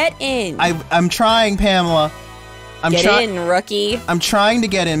 No, get in. I'm trying, Pamela. Get in, rookie. I'm trying to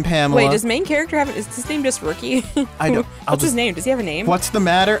get in, Pamela. Wait, does main character is his name just Rookie? I don't. What's his name? Does he have a name? What's the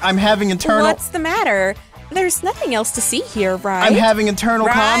matter? I'm having internal. What's the matter? There's nothing else to see here, right? I'm having internal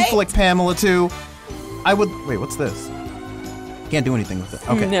conflict, Pamela 2. Wait, what's this? Can't do anything with it.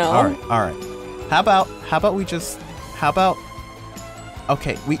 Okay. No. All right. How about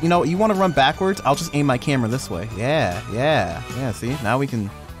Okay, you know, you want to run backwards? I'll just aim my camera this way. Yeah, see? Now we can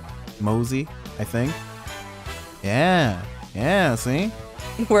mosey, I think. Yeah, see?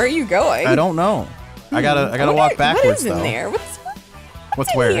 Where are you going? I don't know. I gotta walk backwards, what is though. In there?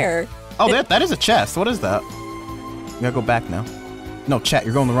 What's where? Here? Oh, that is a chest. What is that? You gotta go back now. No, chat,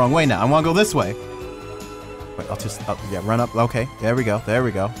 you're going the wrong way now. I want to go this way. Wait, yeah, run up. Okay, there we go.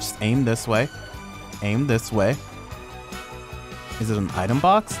 Just aim this way. Aim this way. Is it an item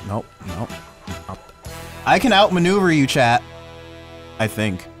box? Nope. I can outmaneuver you, chat. I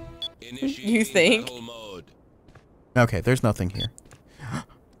think. You think? Okay, there's nothing here.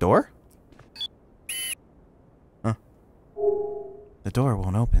 Door? Huh. The door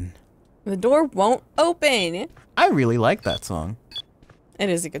won't open. The door won't open. I really like that song. It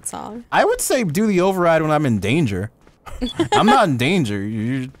is a good song. I would say do the override when I'm in danger. I'm not in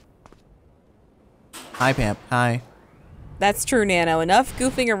danger. Hi, Pam. Hi. That's true, Nano. Enough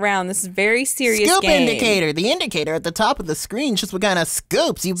goofing around. This is very serious Scoop game. indicator. The indicator at the top of the screen shows what kind of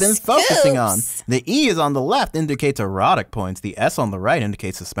scoops you've been focusing on. The E is on the left indicates erotic points. The S on the right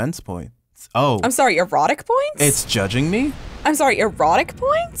indicates suspense points. Oh. I'm sorry, erotic points? It's judging me? I'm sorry, erotic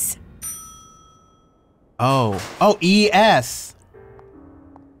points? Oh, ES.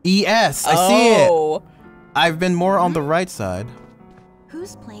 ES, I see it. I've been more on the right side.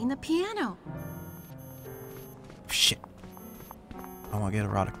 Who's playing the piano? Shit. I want to get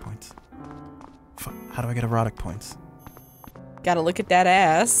erotic points. Fuck. How do I get erotic points? Gotta look at that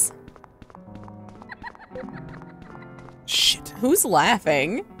ass. Shit. Who's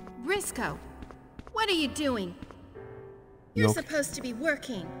laughing? Briscoe, what are you doing? You're supposed to be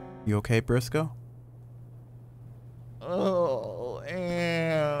working. You okay, Briscoe? Oh,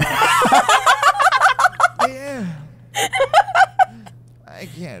 Ann. Damn. I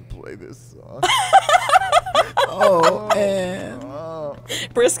can't play this song. Oh, Ann.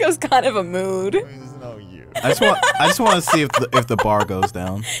 Briscoe's kind of a mood. There's no you. I just want to see if the bar goes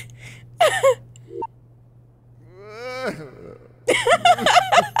down.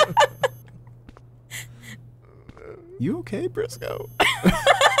 You okay, Briscoe?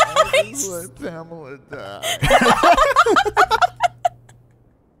 I just let Pamela die.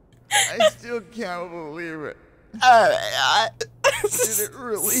 I still can't believe it. Did it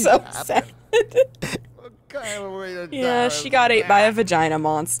really so happen? sad. What kind of way to die? Yeah, she got ate by a vagina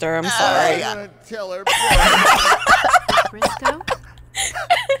monster. I'm sorry. I'm gonna tell her. Briscoe?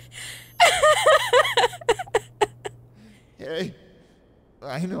 Hey,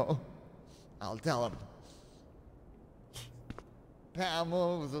 I know. I'll tell him.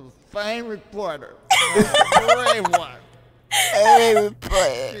 Pamela was a fine reporter. A brave one.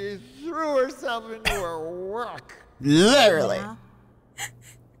 She threw herself into her work. Literally. Well,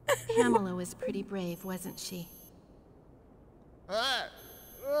 Pamela was pretty brave, wasn't she?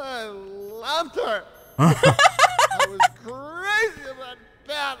 I loved her. I was crazy about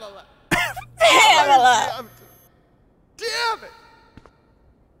Pamela. Pamela! Damn it!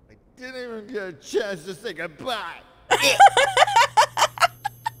 I didn't even get a chance to say goodbye.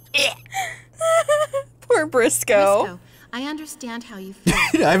 Poor Briscoe. Briscoe, I understand how you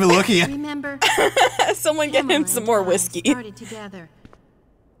feel. I've been looking at. Remember, Someone get him Pamela some and more I whiskey. started together.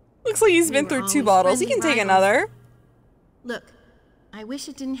 Looks like he's been were through 2 always bottles. He friendly can take rivals. another. Look, I wish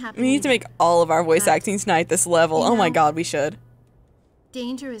it didn't happen. We need to either. make all of our voice acting tonight this level. You Oh my know- god, we should.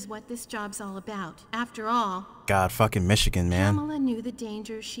 Danger is what this job's all about. After all, God, fucking Michigan, man. Pamela knew the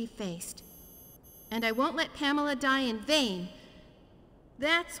dangers she faced. And I won't let Pamela die in vain.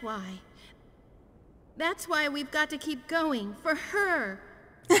 That's why. That's why we've got to keep going. For her.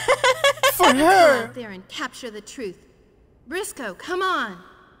 For Go out there and capture the truth. Briscoe, come on.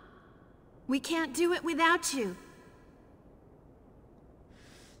 We can't do it without you.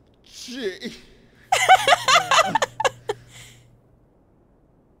 Gee.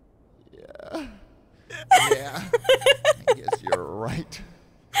 Yeah. I guess you're right.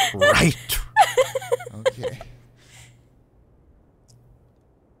 Right. Okay.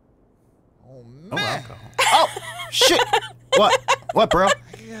 Oh, man. Oh, alcohol. Oh, shit. What, bro?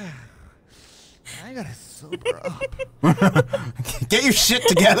 I gotta sober up. Get your shit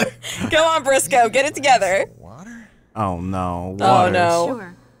together. Come on, Briscoe, get it together. Water? Oh, no. Oh, Waters. no.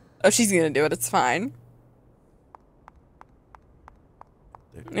 Sure. Oh, she's gonna do it. It's fine.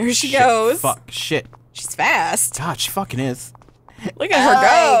 There she Shit, goes. Fuck, shit. She's fast. God, she fucking is. Look at her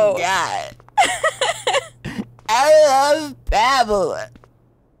go. God. I love Pamela.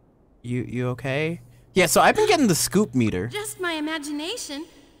 You okay? Yeah, so I've been getting the scoop meter. Just my imagination.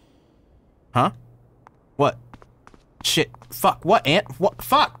 Huh? What? Shit. Fuck. What, Ant? What?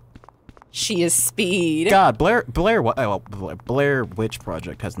 Fuck. She is speed. God, Blair Witch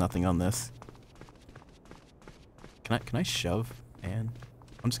Project has nothing on this. Can I shove Anne?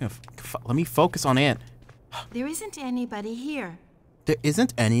 I'm just gonna let me focus on Anne. There isn't anybody here. There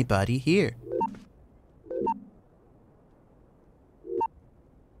isn't anybody here.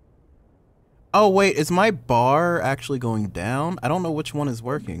 Oh wait, is my bar actually going down? I don't know which one is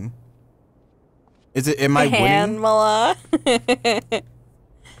working. Is it? Am I winning? Pamela.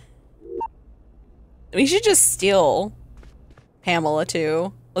 We should just steal Pamela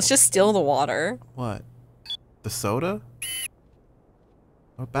too. Let's just steal the water. What? The soda?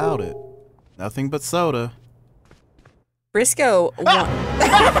 What about it? Nothing but soda. Briscoe.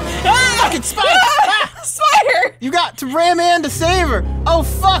 Fucking spider! Spider! You got to ram Ann to save her. Oh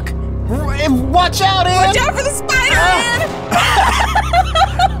fuck! Watch out, Ann! Watch out for the spider, Ann!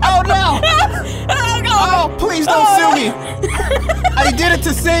 Oh no! Oh god! Oh, please don't sue me! I did it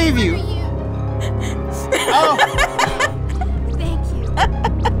to save you! Oh! Thank you.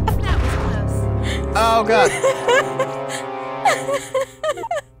 That was close. Oh god!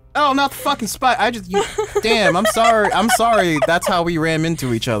 Oh, not the fucking spider! Damn! I'm sorry. I'm sorry. That's how we ran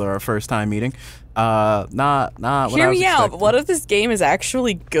into each other our first time meeting. Not what I was Hear me out, expecting. but what if this game is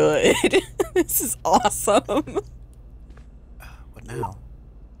actually good? This is awesome. What now?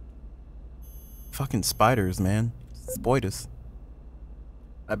 Fucking spiders, man. Spoiders.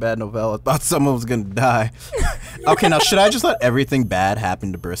 My bad, Novella. I thought someone was gonna die. Okay, now should I just let everything bad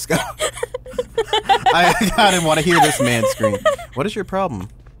happen to Briscoe? I didn't want to hear this man scream. What is your problem?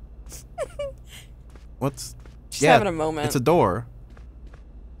 What's... She's having a moment. It's a door.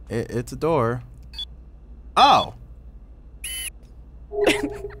 It's a door. Oh!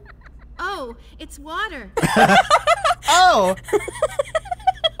 Oh, it's water. Oh!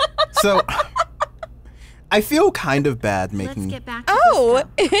 So... I feel kind of bad making... Let's get back to Oh,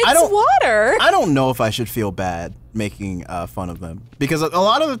 it's water. I don't know if I should feel bad making fun of them. Because a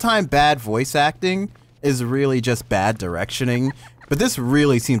lot of the time, bad voice acting is really just bad directioning. But this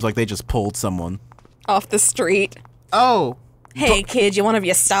really seems like they just pulled someone. Off the street. Oh! Hey, kid, you want to be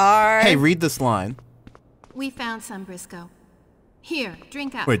a star? Hey, read this line. We found some, Briscoe. Here,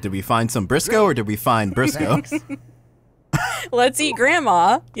 drink up. Wait, did we find some Briscoe or did we find Briscoe? Let's eat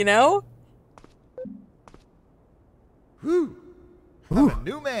grandma, you know? Whew. I'm a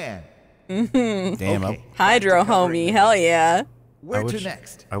new man. Damn, Okay. Hydro homie, hell yeah. Where to wish-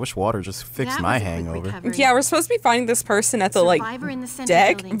 next? I wish water just fixed That my was a quick hangover. recovery. Yeah, we're supposed to be finding this person at the, Survivor in the center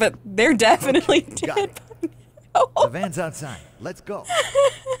deck, building. but they're definitely Got dead. it. Oh. The van's outside. Let's go.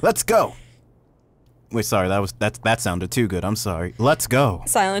 Let's go! Wait, sorry, that sounded too good. I'm sorry. Let's go.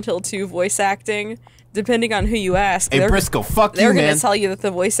 Silent Hill 2 voice acting, depending on who you ask. Hey, Briscoe, fuck They're you, gonna man. tell you that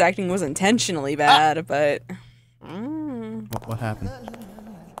the voice acting was intentionally bad, but... What happened?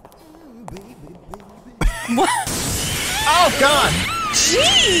 What? Oh, God!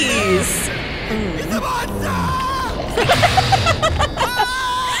 Jeez!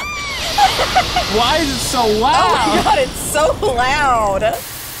 Why is it so Oh loud? my god, it's so loud! Nah,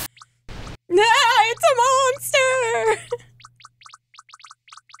 it's a monster!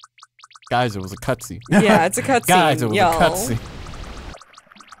 Guys, it was a cutscene. Yeah, it's a cutscene. Guys, it was yo. a cutscene.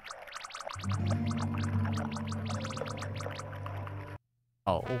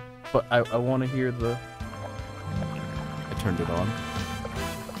 Oh, but I want to hear the... I turned it on.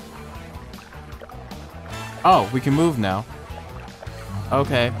 Oh, we can move now.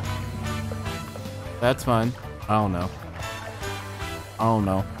 Okay. That's fine. I don't know. I don't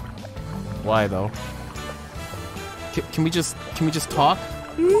know. Why though? Can we just talk?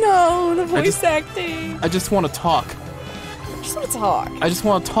 No, the voice just- acting. I just want to talk. I just want to talk. I just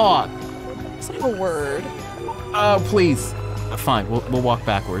want to talk. It's like a word. Oh, please. Fine, we'll walk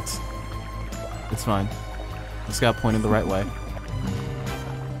backwards. It's fine. Just got pointed the right way.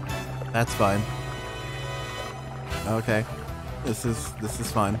 That's fine. Okay. This is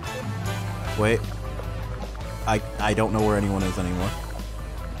fine. Wait. I don't know where anyone is anymore.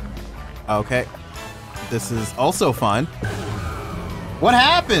 Okay. This is also fine. What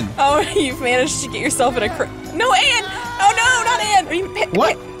happened? Oh, you've managed to get yourself in a No, Anne! Oh no, not Anne! Are you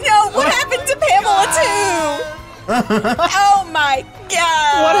What? No, what happened to Pamela too? Oh my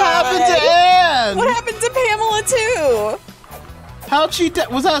god! What happened to Anne? What happened to Pamela too? How'd she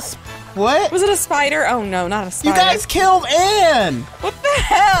was that what? Was it a spider? Oh no, not a You spider. guys killed Anne! What the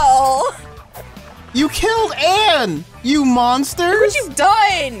hell? You killed Anne! You monsters! What you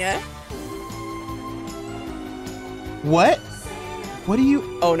done? What? What do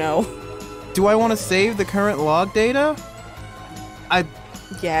you... Oh no. Do I want to save the current log data?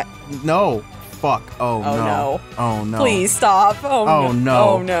 Yeah. No. fuck. Oh, Oh, no. no. Oh no. Please stop. Oh, Oh, no. no.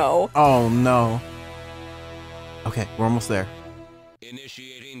 Oh no. Oh no. Okay, we're almost there.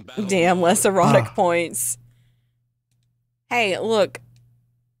 Initiating battle Damn, mode. less erotic Ah. points. Hey, look.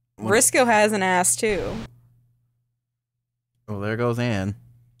 What? Briscoe has an ass too. Oh, there goes Anne.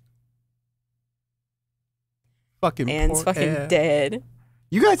 Fucking Anne's poor fucking Anne. dead.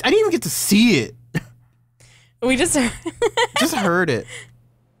 You guys, I didn't even get to see it. We just Just heard it.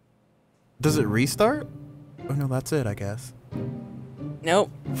 Does it restart? Oh no, that's it, I guess. Nope.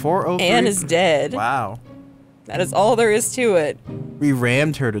 403. Anne is dead. Wow. That is all there is to it. We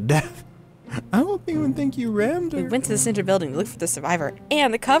rammed her to death. I don't even think you rammed her. We went to the center building to look for the survivor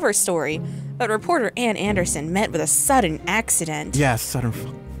and the cover story, but reporter Ann Anderson met with a sudden accident. Yeah, sudden.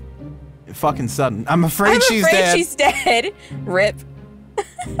 Fucking sudden. I'm afraid she's dead. She's dead. Rip.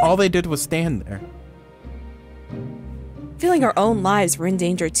 All they did was stand there. Feeling our own lives were in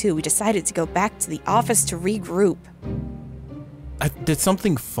danger too, we decided to go back to the office to regroup. Did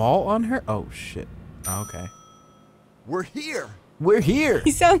something fall on her? Oh shit. Okay. We're here. We're here.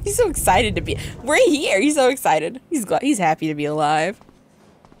 He's so excited to be. We're here. He's so excited. He's happy to be alive.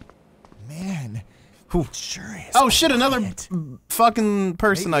 Man, Whew. sure is. Oh shit! Another quiet. fucking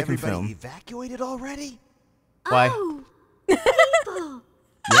person Maybe I can everybody film. evacuated already? Why? Oh, people.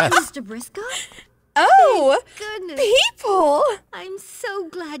 Yes. Mr. Briscoe? Oh, Goodness. people! I'm so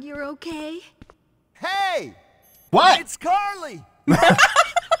glad you're okay. Hey, What? it's Carly.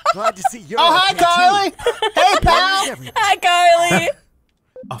 Glad to see you're Oh hi, okay, Carly. Hey too. pal. Everybody- Hi, Carly.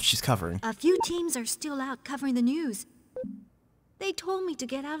 Oh, she's covering. A few teams are still out covering the news. They told me to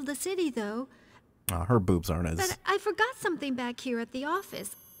get out of the city, though. Oh, her boobs aren't as But I forgot something back here at the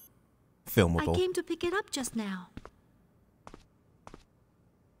office. I filmable. came to pick it up just now.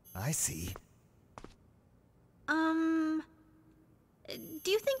 I see.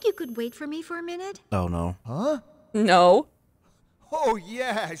 Do you think you could wait for me for a minute? Oh no. Huh? No. Oh,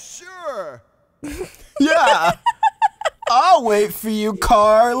 yeah, sure. Yeah. I'll wait for you,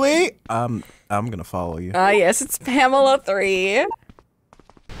 Carly. I'm gonna follow you. Ah, yes, it's Pamela 3.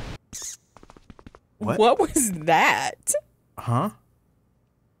 What? What was that? Huh?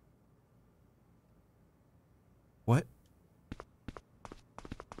 What?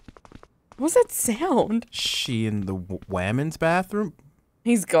 What was that sound? She in the women's bathroom?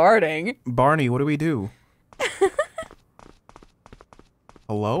 He's guarding. Barney, what do we do?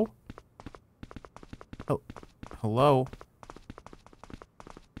 Hello? Oh, hello?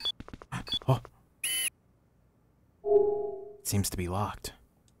 Oh. Seems to be locked.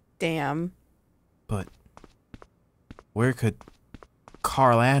 Damn. But where could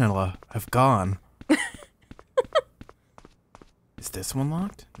Carl Anila have gone? Is this one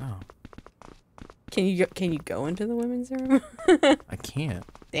locked? No, Can you go into the women's room? I can't.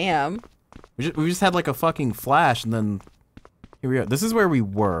 Damn. We just had like a fucking flash, and then here we are. This is where we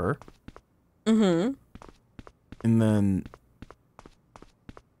were, Mm-hmm. and then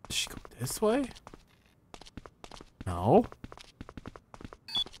did she go this way? No.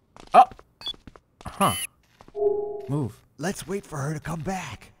 Oh. Huh. Move. Let's wait for her to come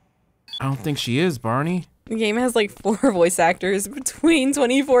back. I don't think she is, Barney. The game has like 4 voice actors between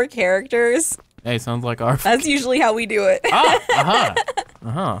 24 characters. Hey, sounds like our. That's usually how we do it.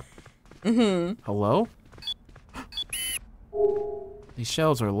 Hello? These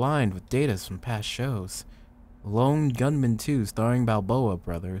shelves are lined with data from past shows. Lone Gunman 2 starring Balboa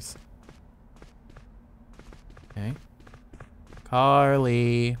Brothers. Okay.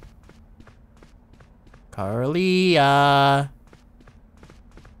 Carly. Carlia.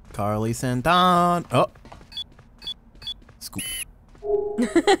 Carly Santan. Oh. Scoop.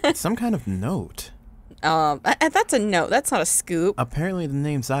 It's some kind of note. That's a note. That's not a scoop. Apparently the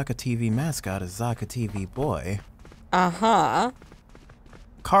name Zaka TV mascot is Zaka TV Boy. Uh-huh.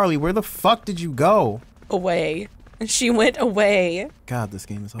 Carly, where the fuck did you go? Away. She went away. God, this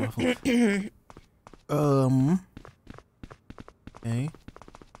game is awful. Okay.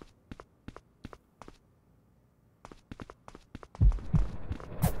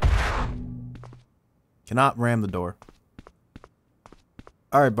 Cannot ram the door.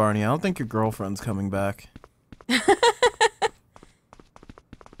 Alright, Barney, I don't think your girlfriend's coming back.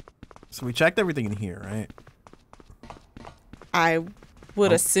 So we checked everything in here, right? I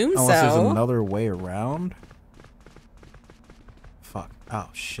would assume Unless there's so. another way around. Fuck. Oh,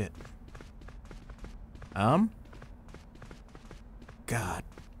 shit. God.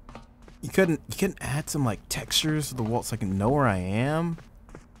 You couldn't add some, like, textures to the wall so I can know where I am?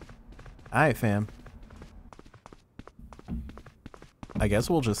 Alright, fam. I guess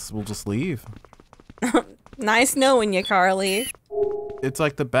we'll just leave. Nice knowing you, Carly. It's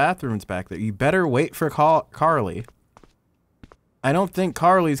like the bathroom's back there. You better wait for Carly. I don't think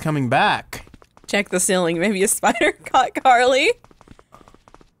Carly's coming back. Check the ceiling. Maybe a spider caught Carly.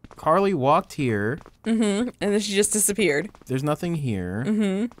 Carly walked here. Mm-hmm. And then she just disappeared. There's nothing here.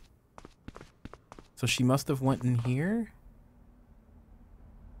 Mm-hmm. So she must have went in here?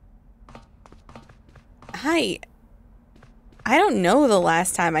 I don't know the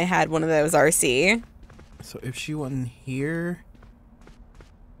last time I had one of those, RC. So if she went in here,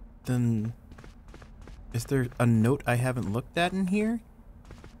 then is there a note I haven't looked at in here?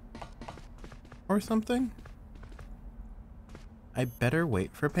 Or something? I better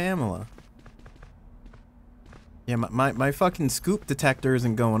wait for Pamela. Yeah, my fucking scoop detector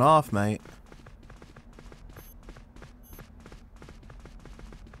isn't going off, mate.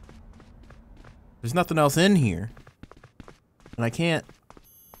 There's nothing else in here. And I can't...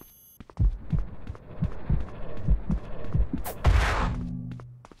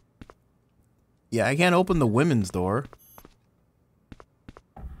 Yeah, I can't open the women's door.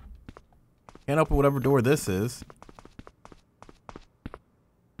 Can't open whatever door this is.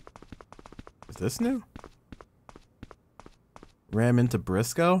 Is this new? Ram into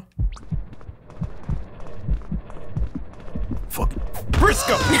Briscoe? Fuck.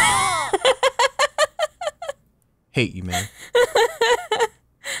 Briscoe! Hate you, man.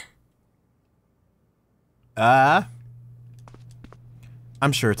 I'm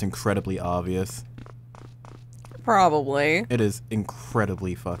sure it's incredibly obvious. Probably. It is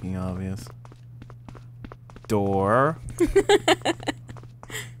incredibly fucking obvious. Door.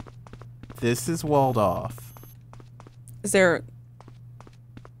 This is walled off. Is there...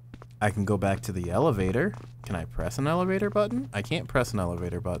 I can go back to the elevator. Can I press an elevator button? I can't press an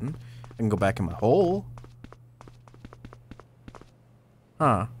elevator button. I can go back in my hole.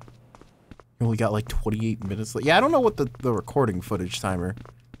 Huh. You only got like 28 minutes left. Yeah, I don't know what the recording footage timer,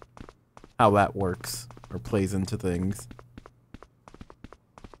 how that works or plays into things.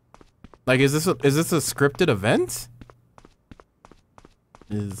 Like, is this a scripted event?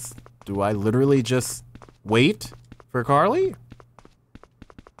 Do I literally just wait for Carly?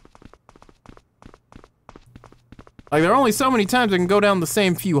 Like, there are only so many times I can go down the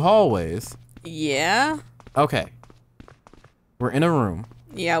same few hallways. Yeah? Okay. We're in a room.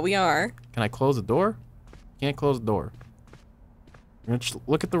 Yeah, we are. Can I close the door? Can't close the door. We're gonna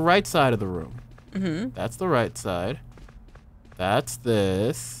look at the right side of the room. Mm-hmm. That's the right side. That's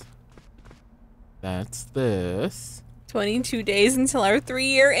this. That's this. 22 days until our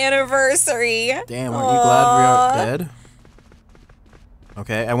 3-year anniversary. Damn, aren't you glad we aren't dead?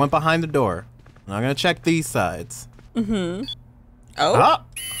 Okay, I went behind the door. And I'm gonna check these sides. Mm-hmm. Oh? Ah!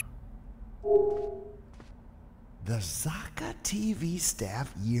 The Zaka TV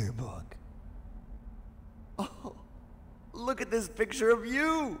staff yearbook. Oh, look at this picture of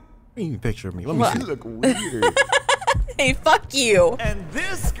you. Give me a picture of me. Let me What? see. You look weird. Hey, fuck you. And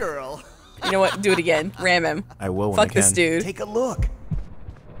this girl. You know what? Do it again. Ram him. I will when Fuck I this can. dude. Take a look.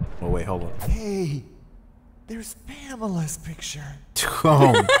 Oh, wait, hold on. Hey, there's Pamela's picture.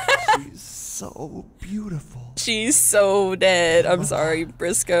 Oh, She's so beautiful. She's so dead. I'm sorry,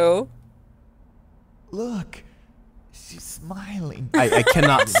 Briscoe. Look, she's smiling. I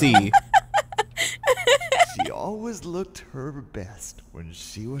cannot see. She always looked her best when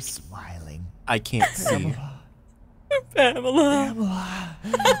she was smiling. I can't see. Pamela. Pamela.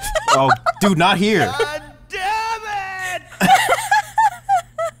 Oh, dude, not here. God damn it!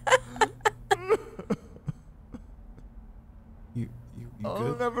 You I'll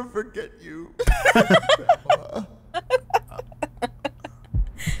good? never forget you.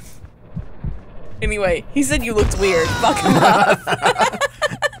 Anyway, he said you looked weird. Fuck him up.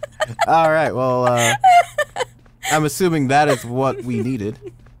 All right, well, I'm assuming that is what we needed.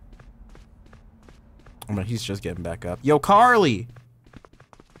 Oh, no, he's just getting back up. Yo, Carly!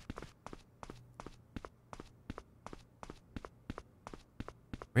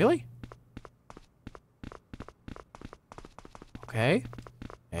 Really? Okay.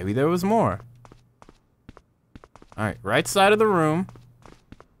 Maybe there was more. Alright, right side of the room.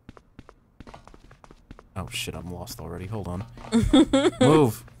 Oh shit, I'm lost already. Hold on.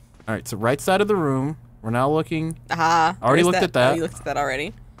 Move. Alright, so right side of the room. We're now looking. Aha. Already Where's looked at that. Oh, you looked at that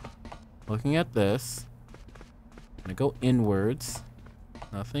already. Looking at this. Gonna go inwards.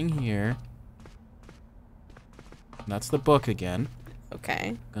 Nothing here. And that's the book again.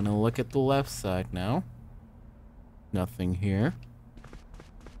 Okay. Gonna look at the left side now. Nothing here.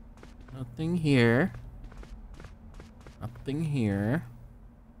 Nothing here. Nothing here.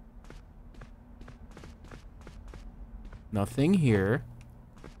 Nothing here.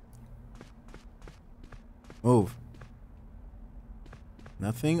 Move.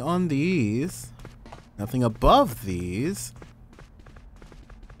 Nothing on these. Nothing above these.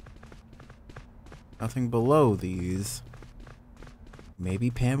 Nothing below these. Maybe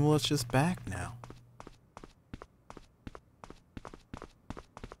Pamela's just back now.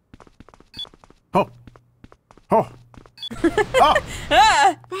 Oh. Oh. Oh.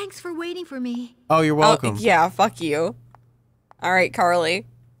 Thanks for waiting for me. Oh, you're welcome. Oh, yeah, fuck you. All right, Carly.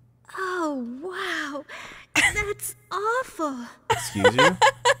 Oh, wow. That's awful. Excuse you?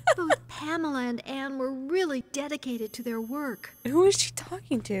 Both Pamela and Anne were really dedicated to their work. Who is she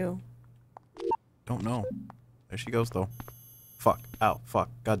talking to? Don't know. There she goes, though. Fuck. Ow. Fuck.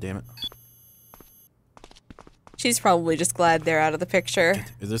 God damn it. She's probably just glad they're out of the picture.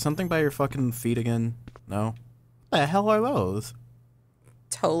 Is there something by your fucking feet again? No? What the hell are those?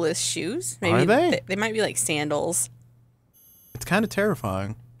 Toeless shoes? Maybe Are they? They might be like sandals. It's kind of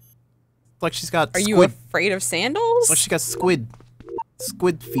terrifying. It's like she's got Are squid. you afraid of sandals? It's like she got squid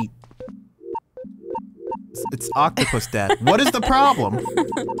feet. It's octopus dad. What is the problem?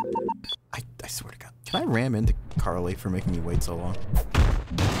 I swear to God. Can I ram into Carly for making me wait so long?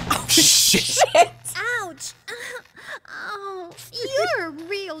 Oh, shit. Ouch! Oh, you're a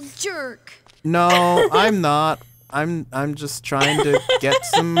real jerk. No, I'm not. I'm just trying to get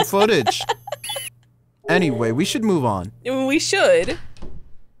some footage. Anyway, we should move on. We should.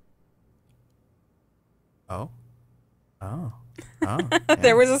 Oh. Oh.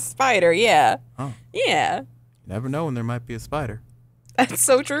 There was a spider, yeah. Oh. Yeah. You never know when there might be a spider. That's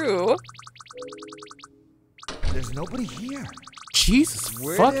so true. There's nobody here. Jesus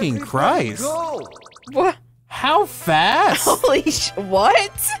Where'd fucking everybody Christ. go? What? How fast? Holy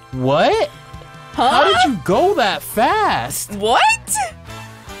what? What? Huh? How did you go that fast? What?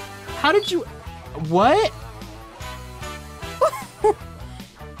 How did you... What?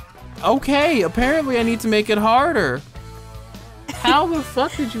 Okay, apparently I need to make it harder. How the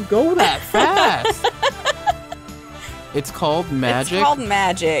fuck did you go that fast? It's called magic. It's called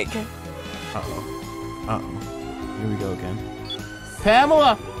magic. Uh-oh. Uh-oh. Here we go again.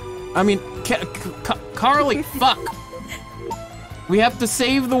 Pamela! I mean, Carly, fuck! We have to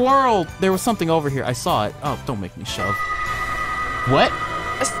save the world! There was something over here. I saw it. Oh, don't make me shove. What?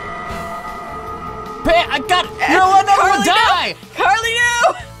 I got it! No, I'm not gonna die! No! Carly,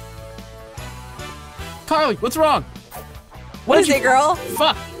 no! Carly, what's wrong? What is it, girl?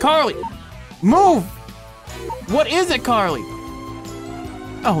 Fuck, Carly! Move! What is it, Carly?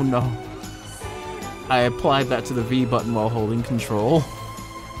 Oh no. I applied that to the V button while holding control.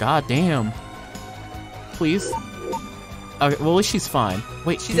 God damn. Please? Okay, well at least she's fine.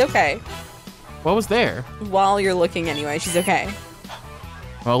 Wait, She's okay. What was there? While you're looking anyway, she's okay.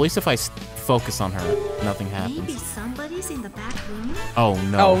 Well, at least if I focus on her, nothing happens. Maybe somebody's in the back room? Oh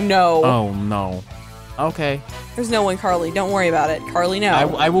no. Oh no. Oh no. Okay. There's no one, Carly. Don't worry about it. Carly, no.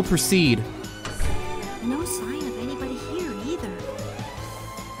 I will proceed. No sign of anybody here either.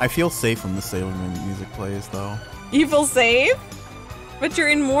 I feel safe when the Sailor Moon music plays, though. You feel safe? But you're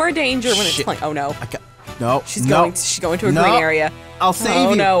in more danger when it's Shit. playing. Oh no. No. She's no. going to a green area. I'll save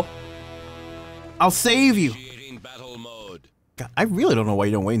oh you. no. I'll save you. Initiating battle mode. God, I really don't know why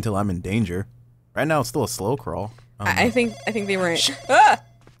you don't wait until I'm in danger. Right now, it's still a slow crawl. I think they were in. Ah!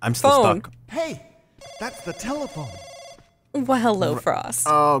 I'm still phone. stuck. Hey, that's the telephone. Well, hello, Frost.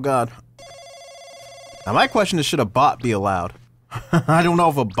 Oh god. Now my question is, should a bot be allowed? I don't know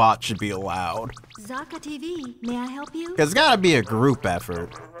if a bot should be allowed. Zaka TV, may I help you? Cause it's gotta be a group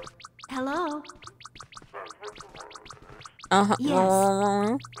effort. Hello? Uh-huh.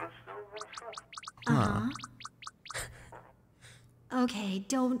 Yes. Uh-huh. Okay,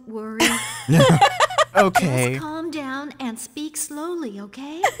 don't worry. Okay. Just calm down and speak slowly,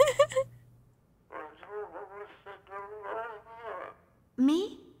 okay?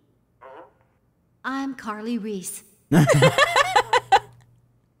 Me? I'm Carly Reese.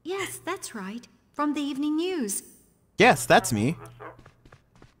 Yes, that's right. From the evening news. Yes, that's me.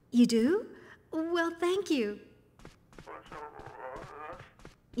 You do? Well, thank you.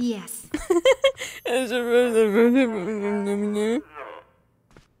 Yes.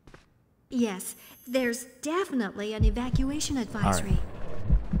 Yes, there's definitely an evacuation advisory.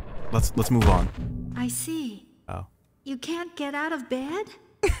 Let's move on. I see. Oh. You can't get out of bed?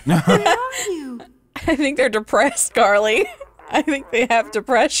 Where are you? I think they're depressed, Carly. I think they have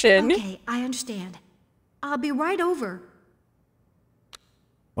depression. Okay, I understand. I'll be right over.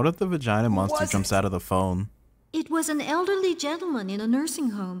 What if the vagina monster Was jumps it? out of the phone? It was an elderly gentleman in a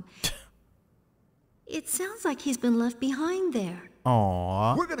nursing home. It sounds like he's been left behind there.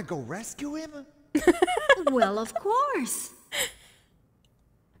 Aww. We're gonna go rescue him? Well, of course.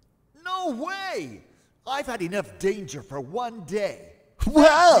 No way! I've had enough danger for one day.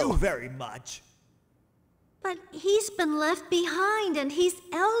 Thank you very much. But he's been left behind and he's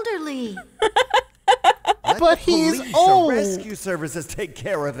elderly. Let But the he's police old. or rescue services take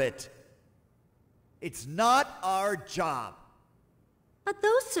care of it. It's not our job. But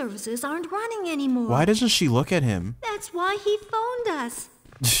those services aren't running anymore. Why doesn't she look at him? That's why he phoned us.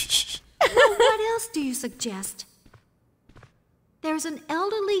 Well, what else do you suggest? There's an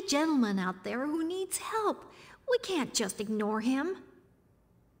elderly gentleman out there who needs help. We can't just ignore him.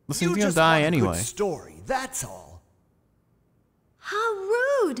 Listen, You he's gonna just die want a anyway. good story, that's all. How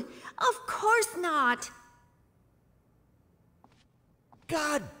rude! Of course not.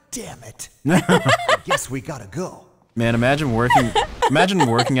 God damn it. I guess we gotta go. Man, imagine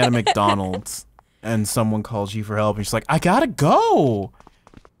working at a McDonald's and someone calls you for help and she's like, I gotta go.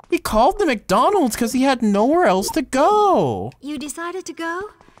 He called the McDonald's because he had nowhere else to go. You decided to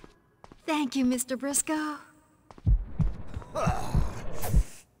go? Thank you, Mr. Briscoe.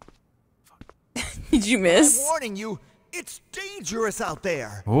 Did you I'm miss? warning you, it's dangerous out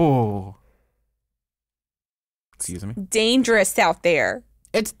there. Oh. Excuse me. Dangerous out there.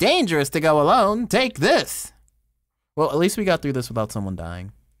 It's dangerous to go alone. Take this. Well, at least we got through this without someone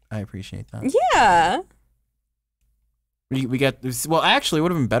dying. I appreciate that. Yeah. We got this. Well, actually, it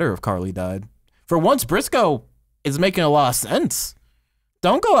would have been better if Carly died. For once, Briscoe is making a lot of sense.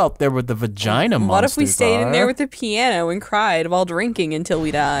 Don't go out there with the vagina monster. What if we stayed in there with the piano and cried while drinking until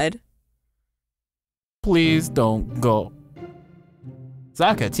we died? Please don't go.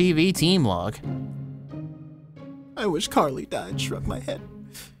 Saka TV team log. I wish Carly died. Shrug my head.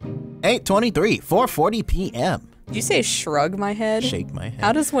 8:23, 4:40 p.m. Did you say shrug my head? Shake my head.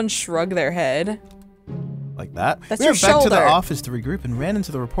 How does one shrug their head? Like that? That's we your went back to the shoulder. office to regroup and ran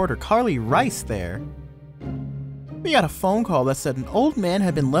into the reporter Carly Rice there. We got a phone call that said an old man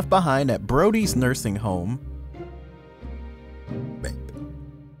had been left behind at Brody's nursing home.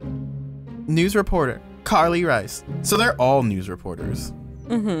 News reporter Carly Rice. So they're all news reporters.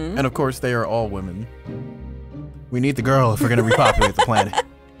 Mm-hmm. And of course, they are all women. We need the girl if we're gonna repopulate the planet.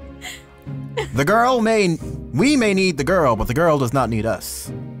 We may need the girl, but the girl does not need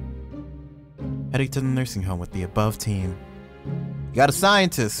us. Heading to the nursing home with the above team. You got a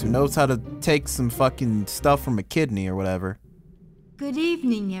scientist who knows how to take some fucking stuff from a kidney or whatever. Good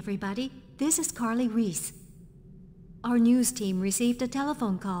evening, everybody. This is Carly Reese. Our news team received a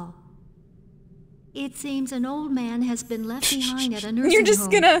telephone call. It seems an old man has been left behind at a nursing home. You're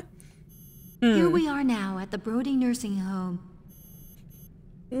just gonna... Here we are now at the Brody nursing home.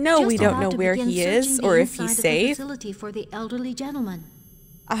 No, Just we don't about know to where begin he is searching or the if he's inside of the safe. facility for the elderly gentleman.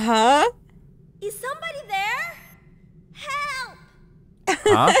 Uh-huh. Is somebody there? Help!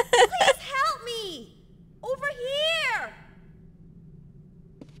 Huh? Please help me! Over here!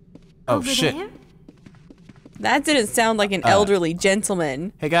 Oh Over shit. there? That didn't sound like an elderly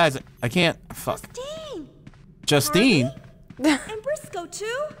gentleman. Hey guys, I can't. Fuck. Justine! Justine? And Briscoe, too?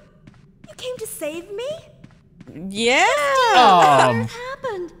 You came to save me? Yeah. What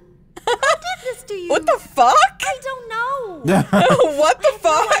happened? Who did this to you? What the fuck? I don't know. What the No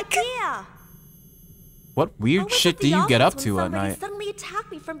fuck? idea. What I weird was shit at do the you get up office to when at somebody night? suddenly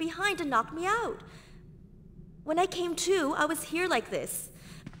attacked me from behind and knocked me out. When I came to, I was here like this.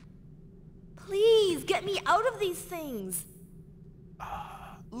 Please, get me out of these things.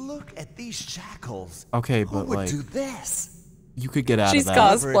 Look at these shackles. Okay, Who but would like, do this? you could get out She's of that.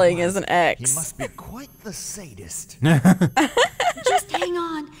 cosplaying as an He ex. must be quite the sadist. Just hang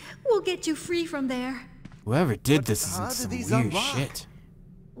on. We'll get you free from there. Whoever did this is how in do some these weird unlock? shit.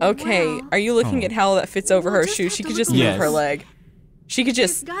 Okay, Well, are you looking at how that fits over we'll her just shoe? have She to could look just at move Yes. her leg. She could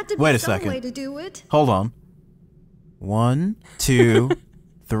There's just... got to Wait be a some second. way to do it. Hold on. 1, 2,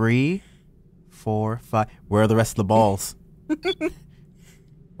 3, 4, 5. Where are the rest of the balls?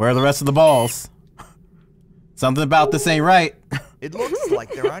 Where are the rest of the balls? Something about this ain't right. It looks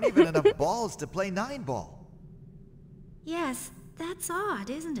like there aren't even enough balls to play 9-ball. Yes, that's odd,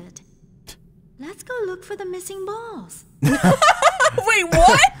 isn't it? Let's go look for the missing balls. Wait,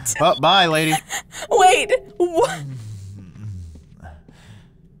 what? Oh, bye, lady. Wait, what?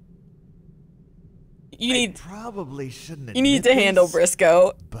 You need Probably shouldn't. you need admit to handle this,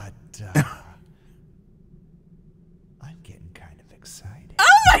 Briscoe. But I'm getting kind of excited. Oh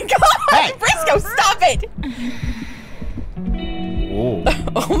my god! Hey! Briscoe, stop it! Whoa.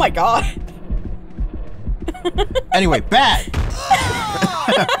 Oh my god. Anyway, bad.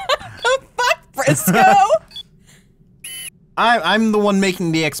 Fuck Briscoe! I'm the one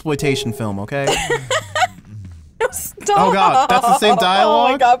making the exploitation film, okay? Stop! Oh god, that's the same Oh my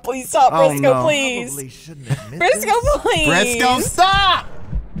dialogue? god, please stop, Oh, Briscoe, no. please! Probably shouldn't admit Briscoe, this. please! Briscoe, stop!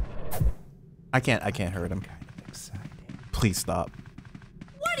 I can't hurt him. Kind of excited. Please stop.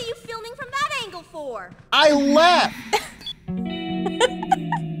 for? I left!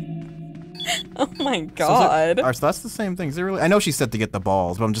 Oh my god. So that's the same thing. Is it really? I know she said to get the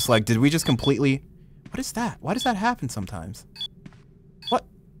balls, but I'm just like, did we just completely... What is that? Why does that happen sometimes? What?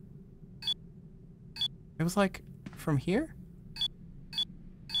 It was like, from here?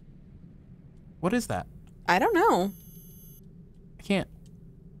 What is that? I don't know. I can't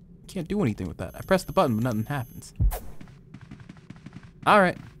do anything with that. I press the button, but nothing happens.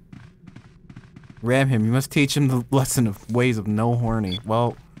 Alright. Ram him. You must teach him the lesson of ways of no horny.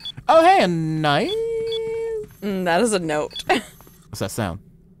 Well... Oh, hey, a knife? That is a note. What's that sound?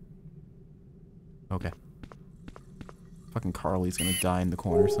 Okay. Fucking Carly's gonna die in the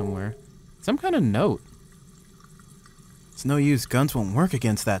corner somewhere. Some kind of note. It's no use. Guns won't work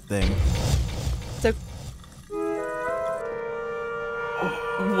against that thing. So...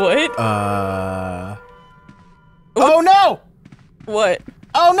 What? Oh no! What?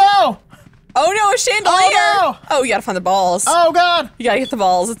 Oh no! Oh no, a chandelier! Oh no! Oh, you gotta find the balls. Oh god! You gotta get the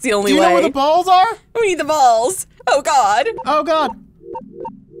balls. It's the only Do you way. know where the balls are? We need the balls. Oh god. Oh god.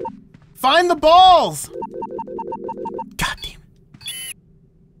 Find the balls! God damn it.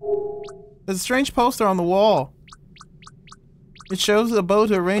 There's a strange poster on the wall. It shows a bow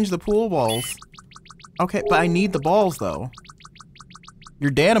to arrange the pool balls. Okay, but I need the balls though. Your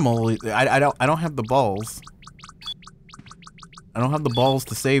Danimal, I don't have the balls. I don't have the balls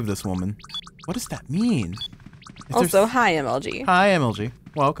to save this woman. What does that mean? Also, hi MLG. Hi MLG.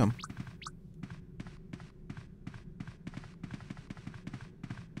 Welcome.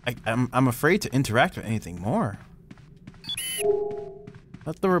 I'm afraid to interact with anything more.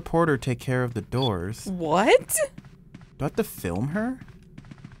 Let the reporter take care of the doors. What? Do I have to film her?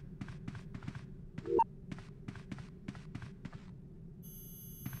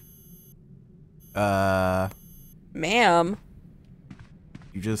 Ma'am.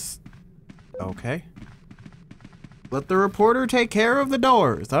 You just... Okay. Let the reporter take care of the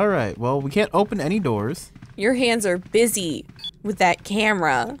doors. Alright, well, we can't open any doors. Your hands are busy with that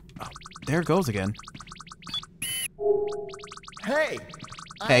camera. Oh, there it goes again. Hey!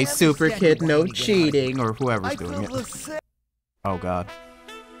 Hey, super kid, no cheating, or whoever's doing it. Oh god.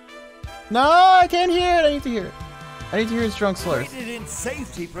 No, I can't hear it. I need to hear it. I need to hear his drunk slurs. Waited in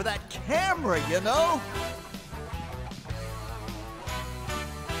safety for that camera, you know?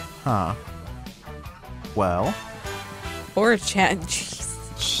 Huh. Well. Or a chat.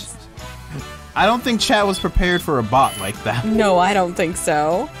 Jeez. I don't think chat was prepared for a bot like that. No, I don't think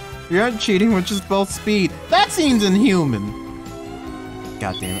so. You're cheating with just both speed. That seems inhuman.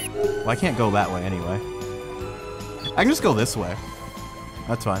 God damn it. Well, I can't go that way anyway. I can just go this way.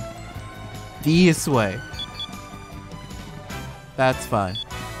 That's fine. This way. That's fine.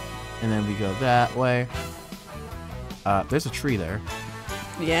 And then we go that way. There's a tree there.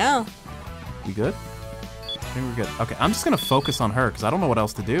 Yeah. We good? I think we're good. Okay, I'm just gonna focus on her because I don't know what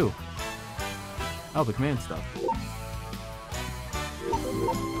else to do. Oh, the command stuff.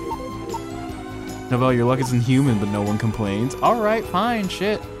 Novell, your luck is inhuman, but no one complains. Alright, fine,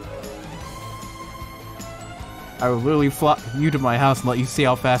 shit. I will literally fly you to my house and let you see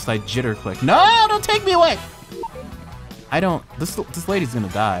how fast I jitter click. No, don't take me away! I don't... This lady's gonna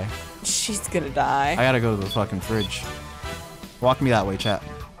die. She's gonna die. I gotta go to the fucking fridge. Walk me that way, chat.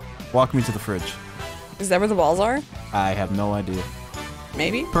 Walk me to the fridge. Is that where the balls are? I have no idea.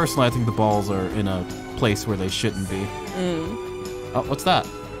 Maybe? Personally, I think the balls are in a place where they shouldn't be. Oh, what's that?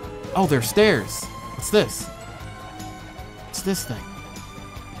 Oh, they're stairs. What's this? What's this thing?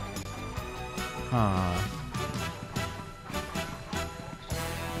 Huh.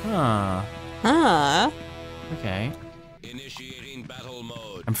 Huh. Huh? Okay. Initiating battle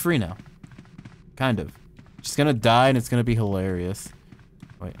mode. I'm free now. Kind of. She's gonna die and it's gonna be hilarious.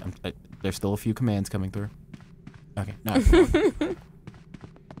 Wait, there's still a few commands coming through. Okay, no.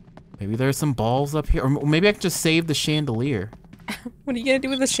 Maybe there's some balls up here. Or maybe I can just save the chandelier. What are you gonna do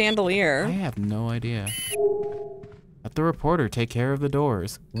with the chandelier? I have no idea. Let the reporter take care of the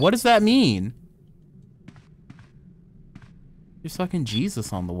doors. What does that mean? There's fucking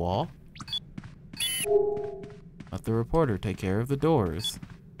Jesus on the wall. Let the reporter take care of the doors.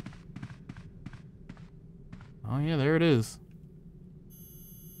 Oh yeah, there it is.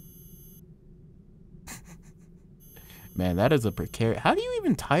 Man, that is a precarious... How do you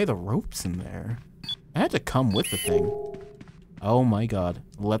even tie the ropes in there? I had to come with the thing. Oh my god.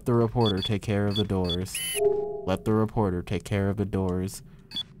 Let the reporter take care of the doors. Let the reporter take care of the doors.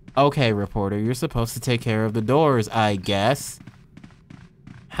 Okay, reporter, you're supposed to take care of the doors, I guess.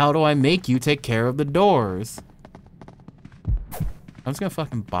 How do I make you take care of the doors? I'm just gonna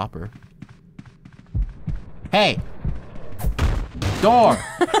fucking bop her. Hey! Door!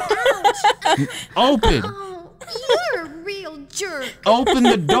 Open. Oh, you're a real jerk. Open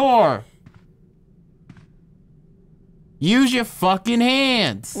the door. Use your fucking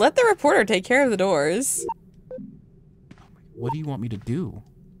hands. Let the reporter take care of the doors. What do you want me to do?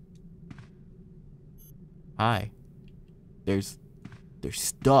 Hi. There's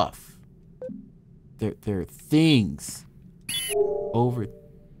stuff. There are things over.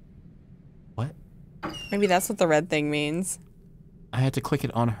 What? Maybe that's what the red thing means. I had to click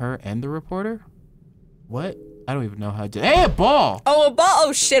it on her and the reporter? What? I don't even know how to do. Hey, a ball! Oh, a ball!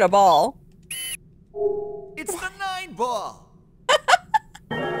 Oh shit, a ball. It's the 9 ball.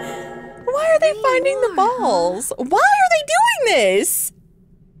 Why are they finding the balls? Why are they doing this?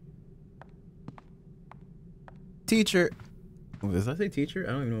 Teacher. Does I say teacher?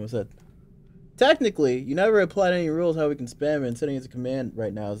 I don't even know what I said. Technically, you never applied any rules how we can spam it, and setting as a command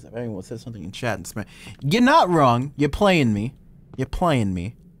right now is if anyone says something in chat and spam. You're not wrong. You're playing me. You're playing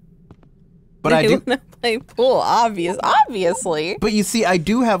me. But I do wanna play pool, obviously. But you see, I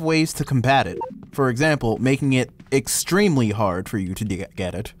do have ways to combat it. For example, making it extremely hard for you to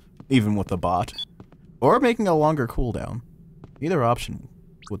get it, even with a bot. Or making a longer cooldown. Either option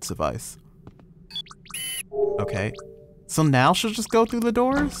would suffice. Okay. So now she'll just go through the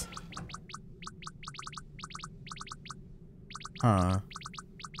doors? Huh.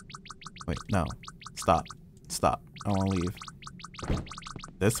 Wait, no. Stop. Stop. I want to leave.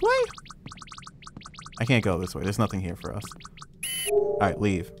 This way? I can't go this way. There's nothing here for us. Alright,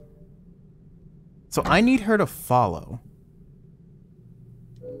 leave. So I need her to follow.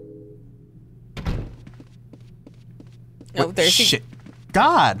 No, Wait, there's shit.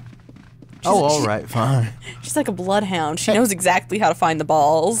 God! Oh, alright, fine. She's like a bloodhound. She knows exactly how to find the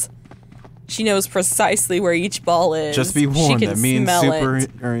balls. She knows precisely where each ball is. Just be warned that me and Super it.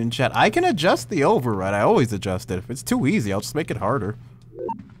 are in chat. I can adjust the override. I always adjust it. If it's too easy, I'll just make it harder.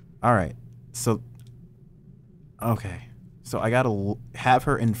 Alright, so... Okay. So I gotta have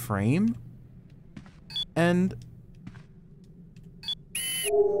her in frame. And...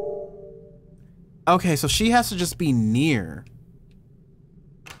 Okay, so she has to just be near.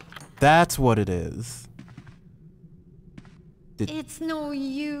 That's what it is. It's no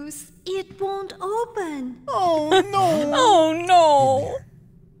use. It won't open. Oh, no! Oh, no!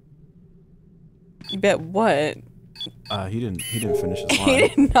 You bet what? He didn't finish his line. He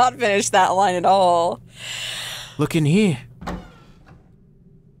did not finish that line at all. Look in here.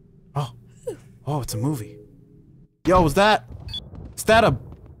 Oh, it's a movie. Yo, is that a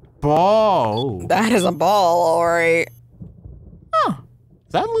ball? That is a ball, alright. Huh.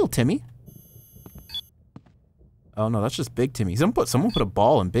 Is that little Timmy? Oh no, that's just Big Timmy. Someone put a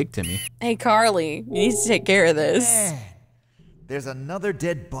ball in Big Timmy. Hey, Carly, you need to take care of this. Man, there's another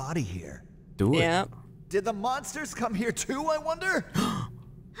dead body here. Do it. Yeah. Did the monsters come here too, I wonder?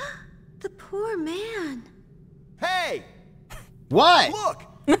 The poor man. Hey! What? Look!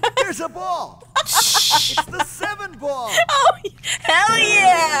 There's a ball! It's the 7 ball! Oh, hell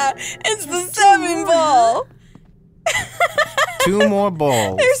yeah! It's the 7 ball! 2 more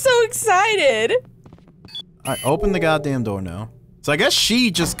balls. They're so excited. Alright, open the goddamn door now. So I guess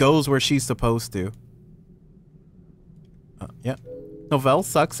she just goes where she's supposed to. Yep. Novelle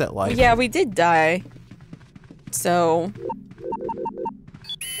sucks at life. Yeah, we did die. So...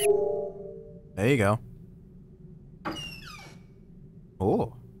 There you go.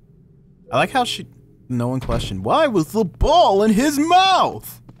 Oh. I like how no one questioned, why was the ball in his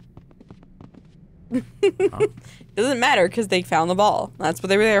mouth? Doesn't matter, because they found the ball. That's what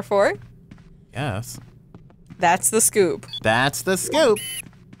they were there for. Yes. That's the scoop. That's the scoop.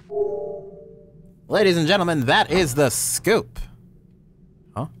 Ladies and gentlemen, that is the scoop.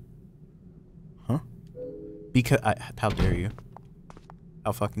 Huh? Huh? Because how dare you?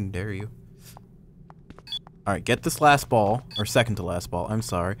 How fucking dare you? Alright, get this last ball, or second to last ball, I'm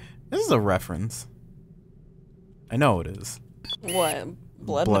sorry. This is a reference. I know it is. What?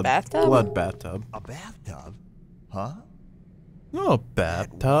 Blood in a bathtub? Blood bathtub. A bathtub? Huh? No, That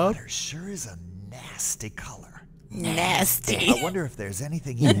bathtub. water sure is a nasty color. Nasty. I wonder if there's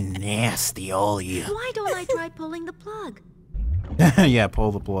anything in it. Nasty, all you. Why don't I try pulling the plug? Yeah,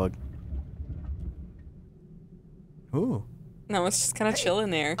 pull the plug. Ooh. No, it's just kind of chill in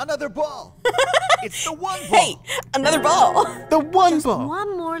there. Another ball! It's the 1 ball! Hey, another ball. The one Just ball.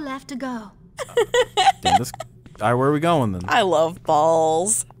 one more left to go. Damn, this... Alright, where are we going then? I love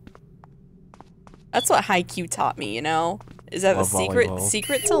balls. That's what Haikyuu taught me, you know? Is that Love the volleyball.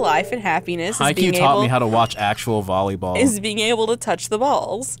 secret to life and happiness is Haikyuu being taught able me how to watch actual volleyball. is being able to touch the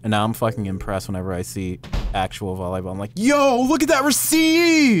balls. And now I'm fucking impressed whenever I see actual volleyball. I'm like, yo, look at that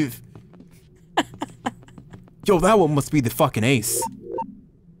receive! Yo, that one must be the fucking ace.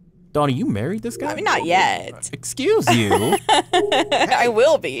 Donnie, you married this guy? I mean, not yet. Excuse you. I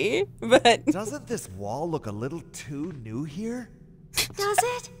will be, but Doesn't this wall look a little too new here? Does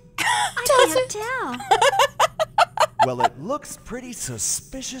it? I can't tell. Well, it looks pretty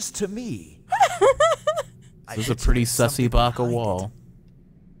suspicious to me. This is a pretty sussy baka wall.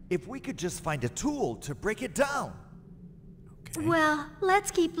 If we could just find a tool to break it down. Well, let's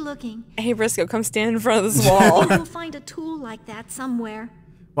keep looking. hey, Briscoe, come stand in front of this wall. We'll find a tool like that somewhere.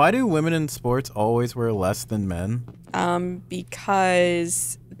 Why do women in sports always wear less than men?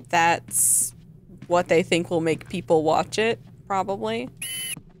 Because that's what they think will make people watch it, probably.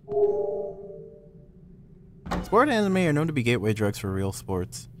 Sport anime are known to be gateway drugs for real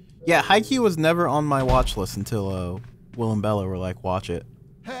sports. Yeah, Haikyuu was never on my watch list until Will and Bella were like, watch it.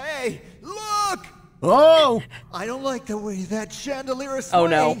 Hey, look! Oh! I don't like the way that chandelier is Oh,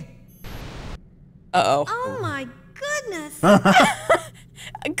 swaying. no. Uh-oh. Oh my goodness. Golly!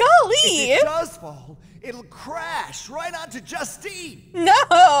 If it does fall, it'll crash right onto Justine. No!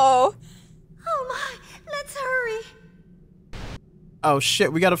 Oh my, let's hurry. Oh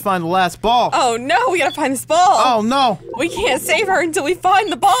shit, we gotta find the last ball. Oh no, we gotta find this ball! Oh no! We can't save her until we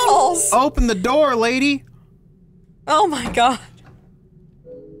find the balls! Open the door, lady! Oh my god.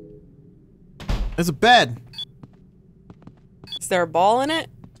 There's a bed. Is there a ball in it?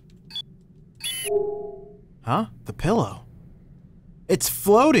 Huh? The pillow. It's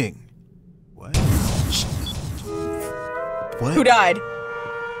floating. What? What? Who died?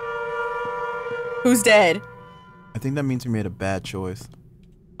 Who's dead? I think that means we made a bad choice.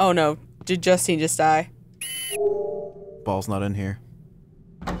 Oh no, did Justine just die? Ball's not in here.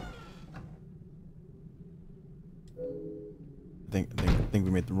 I think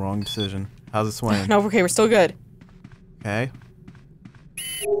we made the wrong decision. How's it swaying? No, okay, we're still good. Okay.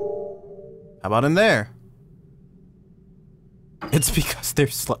 How about in there? It's because they're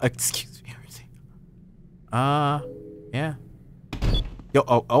excuse me. Yeah. Yo,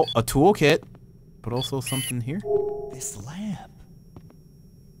 oh, a toolkit, but also something here. This lamp.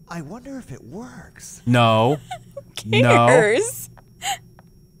 I wonder if it works. No. No. Cares?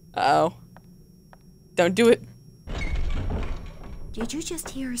 Uh-oh. Don't do it. Did you just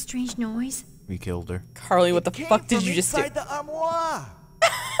hear a strange noise? We killed her. Carly, what the Came fuck did from you just do? inside the armoire.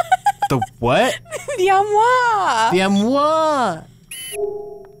 The what? The armoire! The armoire.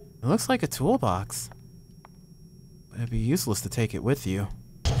 It looks like a toolbox. But it'd be useless to take it with you.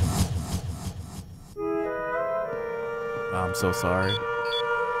 I'm so sorry.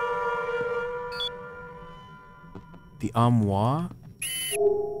 The armoire?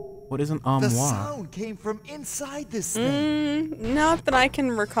 What is an The armoire? sound came from inside this thing. Not that I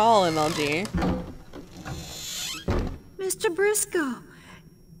can recall, MLG. Mr. Briscoe,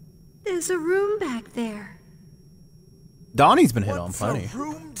 there's a room back there. Donnie's been hit on What's plenty. a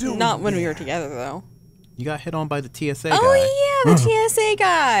room doing Not when we were there? together, though. You got hit on by the TSA guy. Oh yeah, the TSA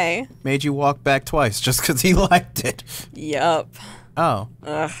guy. Made you walk back twice just because he liked it. Yup. Oh.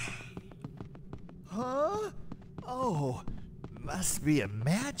 Ugh. Huh? Oh, must be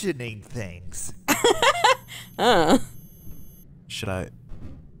imagining things. Should I?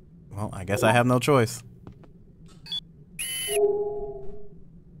 Well, I guess I have no choice.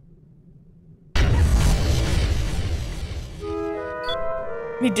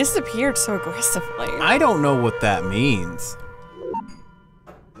 He disappeared so aggressively. I don't know what that means.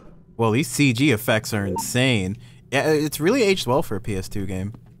 Well, these CG effects are insane. Yeah, it's really aged well for a PS2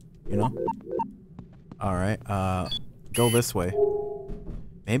 game. You know? Alright, go this way.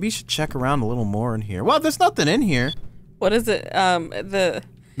 Maybe you should check around a little more in here. Well, there's nothing in here. What is it? The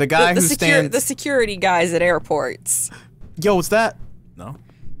guy who stands... the security guys at airports. Yo, is that... No.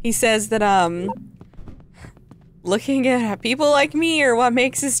 He says that looking at people like me are what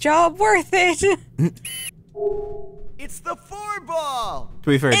makes his job worth it. It's the 4-ball! To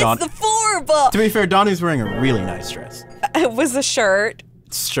be fair, It's the 4-ball. To be fair, Donnie's wearing a really nice dress. It was a shirt.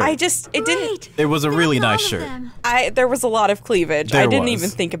 Sure. It didn't. Great. It was a That's really all nice of shirt. them. There was a lot of cleavage. I There didn't was. even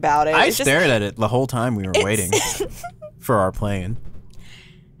think about it. I It's just- stared at it the whole time we were waiting for our plane.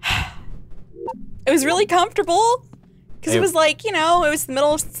 It was really comfortable because it It- was like, you know, it was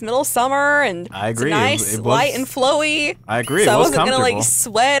middle of summer and I it's agree. nice, It was- light and flowy. I agree. So It I was wasn't gonna like comfortable.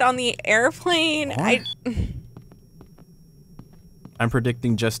 sweat on the airplane. What? I'm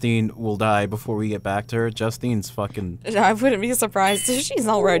predicting Justine will die before we get back to her. Justine's fucking... I wouldn't be surprised if she's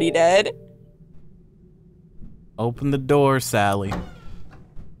already dead. Open the door, Sally.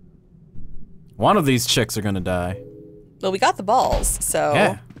 One of these chicks are gonna die. Well, we got the balls, so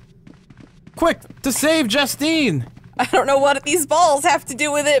Yeah. Quick, to save Justine! I don't know what these balls have to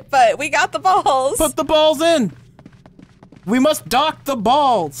do with it, but we got the balls. Put the balls in! We must dock the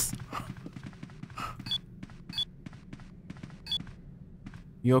balls!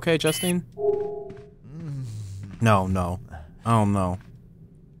 You okay, Justine? No, no. Oh, no.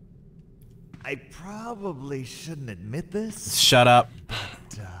 I probably shouldn't admit this. Shut up.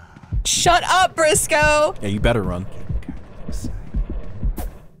 Shut up, Briscoe! Yeah, you better run.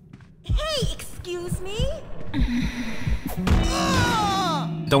 Hey, excuse me?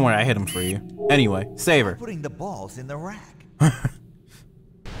 Don't worry, I hit him for you. Anyway, save her. Putting the balls in the rack.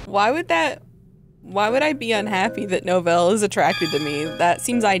 Why would I be unhappy that Novell is attracted to me? That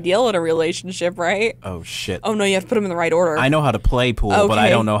seems ideal in a relationship, right? Oh, shit. Oh no, you have to put them in the right order. I know how to play pool, but I Okay.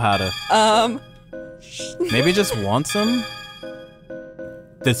 don't know how to... Maybe just wants him?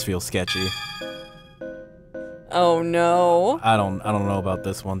 This feels sketchy. Oh no. I don't know about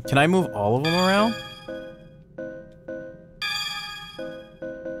this one. Can I move all of them around?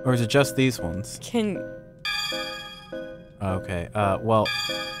 Or is it just these ones? Okay, well...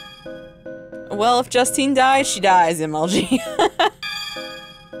 Well, if Justine dies, she dies, MLG.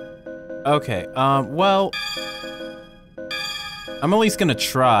 Okay, well... I'm at least gonna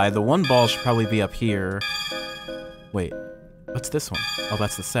try. The one ball should probably be up here. Wait, what's this one? Oh,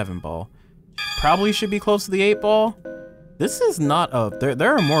 that's the 7 ball. Probably should be close to the 8 ball. This is not a...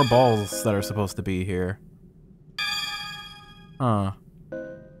 There are more balls that are supposed to be here. Huh.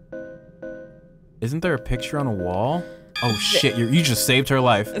 Isn't there a picture on a wall? Oh shit, you just saved her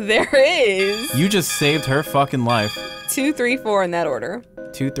life. There is. You just saved her fucking life. 2, 3, 4 in that order.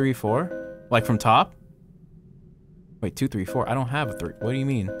 2, 3, 4? Like from top? Wait, 2, 3, 4. I don't have a 3. What do you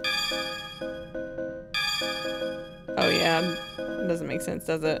mean? Oh yeah, it doesn't make sense,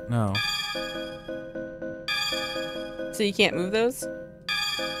 does it? No. So you can't move those?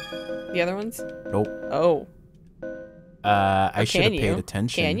 The other ones? Nope. Oh. I should have paid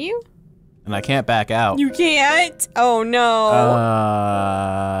attention. Can you? And I can't back out. You can't? Oh no.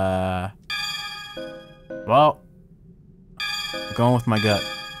 Well, I'm going with my gut.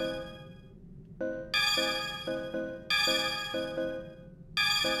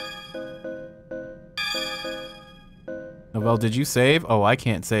 Well, did you save? Oh, I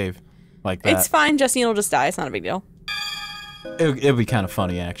can't save like that. It's fine, Justine will just die. It's not a big deal. It'd be kind of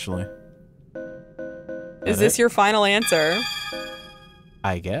funny, actually. Is this your final answer?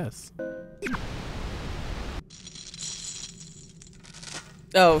 I guess.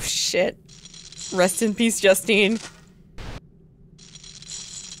 Oh shit. Rest in peace, Justine.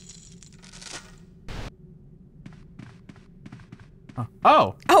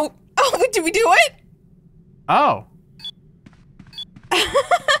 Oh. Oh, did we do it? Oh.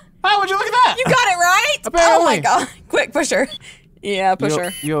 Oh, would you look at that? You got it right? Apparently. Oh my god. Quick, push her. Yeah, push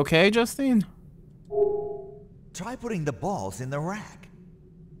her. You okay, Justine? Try putting the balls in the rack.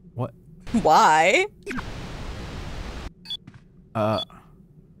 What? Why?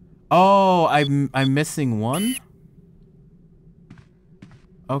 Oh, I'm missing one?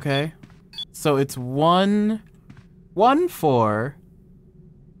 Okay. So it's 1, 4.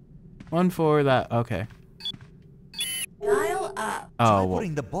 1 for that, okay. Dial up. Oh, well,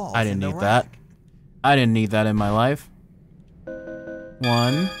 Putting the balls I didn't in the need that. rack. I didn't need that in my life.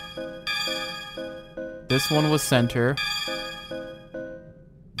 1. This one was center.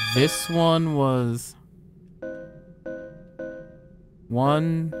 This one was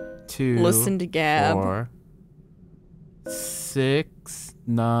 1, 2. Listen to Gab. 4, 6,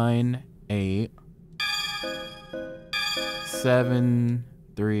 9, 8, 7,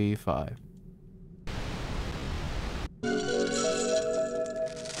 3, 5.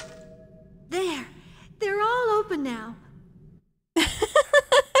 There. They're all open now.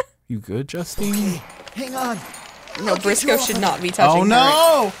 You good, Justine? Hang on. No, Briscoe should not be touching Oh her.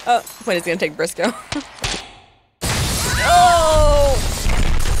 no! Oh, wait, it's gonna take Briscoe. Oh!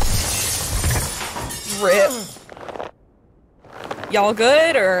 Rip. Y'all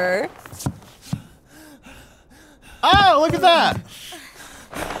good, or? Oh, look at that!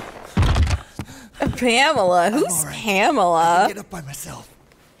 Pamela? Who's Pamela? Get up by myself.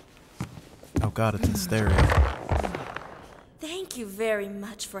 Oh god, it's in stereo. Thank you very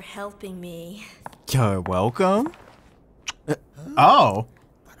much for helping me. You're welcome. Oh.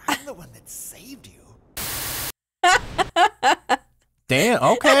 I'm the one that saved you. Damn,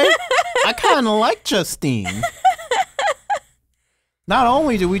 okay. I kind of like Justine. Not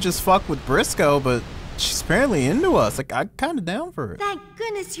only do we just fuck with Briscoe, but she's apparently into us. Like, I'm kind of down for it. Thank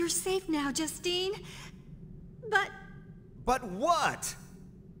goodness you're safe now, Justine. But But what?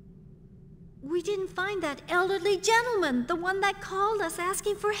 we didn't find that elderly gentleman, the one that called us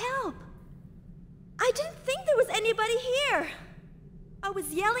asking for help. I didn't think there was anybody here. I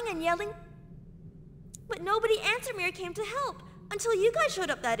was yelling and yelling, but nobody answered me or came to help. Until you guys showed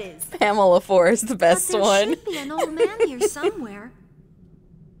up, that is. Pamela 4 is the But best there one. should be an old man here somewhere.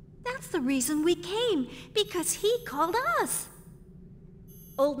 That's the reason we came, because he called us.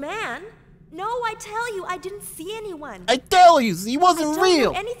 Old man? No, I tell you, I didn't see anyone. I tell you, he wasn't I real.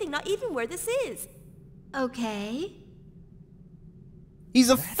 don't know anything, not even where this is. Okay.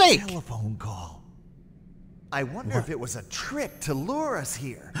 He's a That fake. telephone call. I wonder if it was a trick to lure us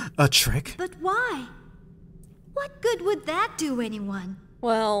here. A trick? But why? What good would that do anyone?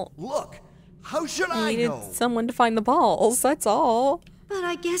 Well, Look, how should I I needed know? someone to find the balls, that's all. But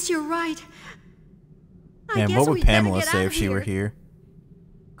I guess you're right. Man, what would Pamela say if she were here?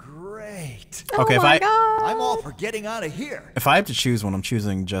 Great. Okay, oh my God. I'm all for getting out of here. If I have to choose one, I'm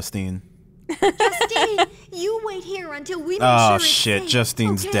choosing Justine. Justine, you wait here until we make Oh sure it's shit, safe,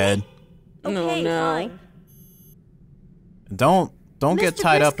 Justine's okay? dead. No, Okay, no. fine. Don't get Mr.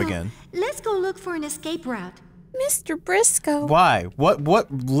 tied up Briscoe, again. Let's go look for an escape route. Mr. Briscoe. Why? What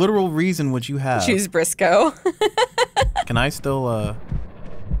literal reason would you have? Choose Briscoe. Can I still Ouch!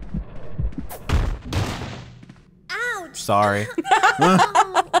 sorry.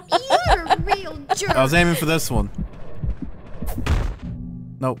 Oh, you're a real jerk. I was aiming for this one.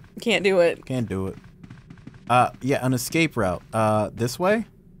 Nope, Can't do it. can't do it. Yeah, an escape route. This way?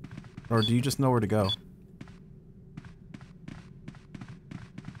 Or do you just know where to go?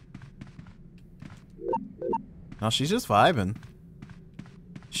 No, she's just vibing.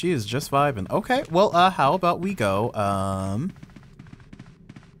 She is just vibing. Okay, well, how about we go,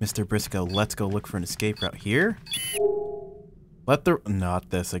 Mr. Briscoe, let's go look for an escape route here. Not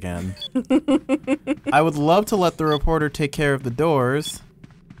this again. I would love to let the reporter take care of the doors.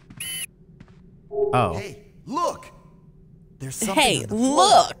 Oh. Hey, look! There's something Hey, on the floor.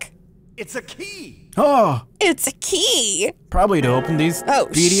 look! It's a key! Oh, It's a key! probably to open these Oh,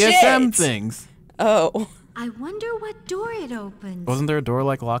 BDSM shit. things. Oh. I wonder what door it opens. Wasn't there a door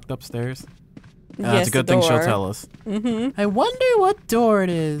like locked upstairs? Yes, It's a good thing she'll door. tell us. Mm-hmm. I wonder what door it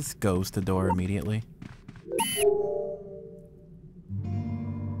is. Goes to door immediately.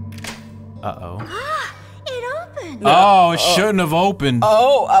 Uh-oh. Ah, it opened. Oh, it shouldn't have opened.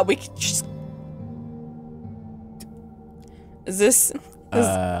 Oh, we could just... Is this...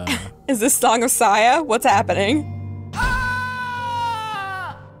 Is this Song of Saya? What's happening?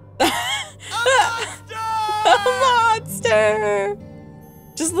 A monster!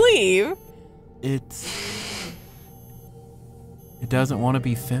 Just leave. It doesn't want to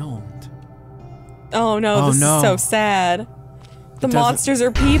be filmed. Oh no, Oh, this no. is so sad. The doesn't- monsters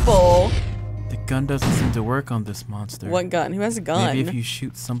are people. The gun doesn't seem to work on this monster. What gun? Who has a gun? Maybe if you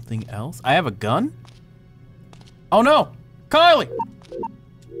shoot something else? I have a gun? Oh no! Carly!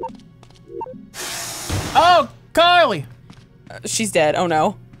 Oh, Carly! She's dead. Oh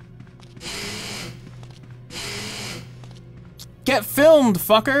no. Get filmed,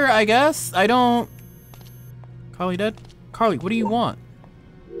 fucker, I guess. I don't... Carly dead? Carly, what do you want?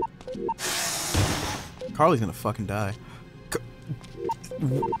 Carly's gonna fucking die.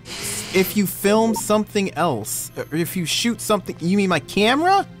 If you film something else, or if you shoot something... You mean my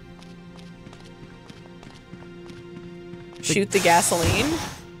camera? Shoot the gasoline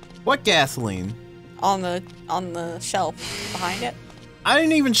What gasoline? on the shelf behind it. I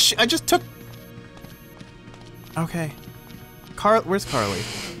didn't even I just took... Okay. Where's Carly?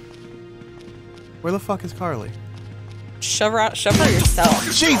 Where the fuck is Carly? Shove her yourself.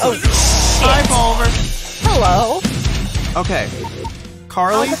 Jesus! Oh, Hi, Bulver! hello. Okay.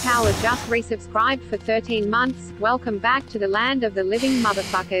 Carly? Alpha Power just resubscribed for 13 months. Welcome back to the land of the living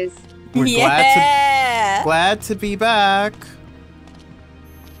motherfuckers. We're Yeah. glad to be back.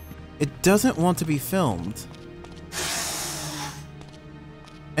 It doesn't want to be filmed.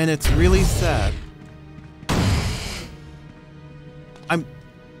 And it's really sad.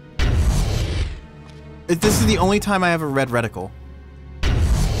 This is the only time I have a red reticle.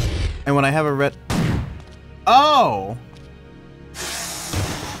 And when I have a red... Oh!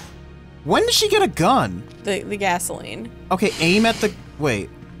 When did she get a gun? The gasoline. Okay, aim at the... Wait.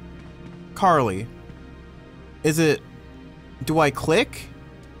 Carly. Is it... Do I click?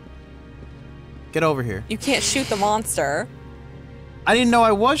 Get over here. You can't shoot the monster. I didn't know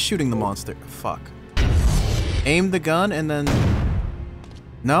I was shooting the monster. Fuck. Aim the gun and then...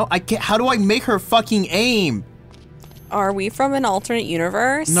 No, I can't... How do I make her fucking aim? Are we from an alternate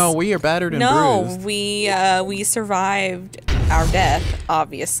universe? No, we are battered and No, bruised. we survived our death,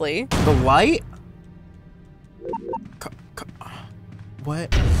 obviously. The light?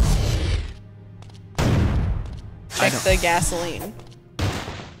 What? Check the gasoline.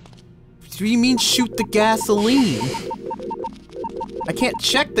 What do you mean shoot the gasoline? I can't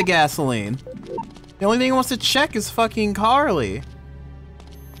check the gasoline. The only thing he wants to check is fucking Carly.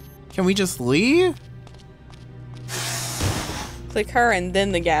 Can we just leave? Click her and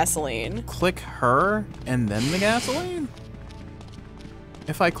then the gasoline. Click her and then the gasoline?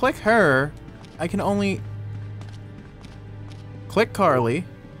 If I click her, I can only click Carly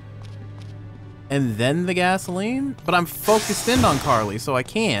and then the gasoline? But I'm focused in on Carly, so I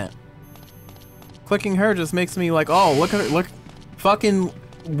can't. Clicking her just makes me like, oh, look at her, look, fucking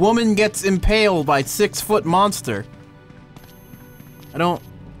woman gets impaled by 6-foot monster. I don't...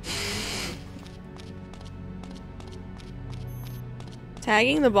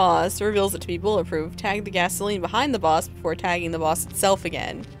 Tagging the boss reveals it to be bulletproof. Tag the gasoline behind the boss before tagging the boss itself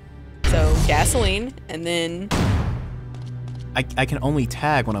again. So, gasoline, and then... I can only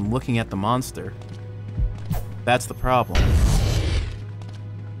tag when I'm looking at the monster. That's the problem.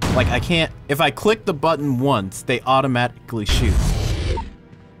 Like, I can't... If I click the button once, they automatically shoot.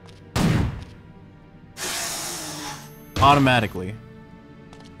 Automatically.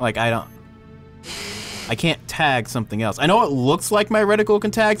 Like, I can't tag something else. I know it looks like my reticle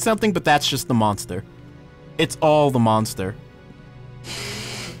can tag something, but that's just the monster. It's all the monster.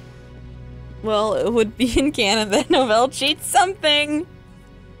 Well, it would be in canon that Novell cheats something.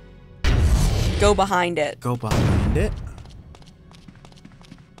 Go behind it. Go behind it?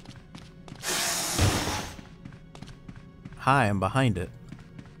 Hi, I'm behind it.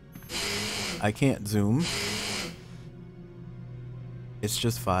 I can't zoom. It's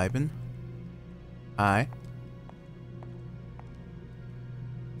just vibing. Hi.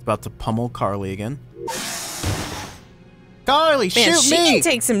 It's about to pummel Carly again. Carly, Man, shoot she me! can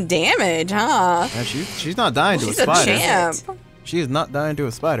take some damage, huh? Yeah, she's not dying to a She's spider. a champ. She is not dying to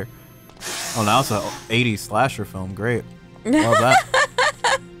a spider. Oh, now it's a 80s slasher film. Great. Love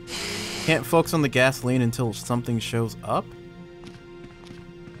that. Can't focus on the gasoline until something shows up?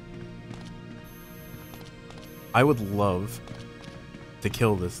 I would love to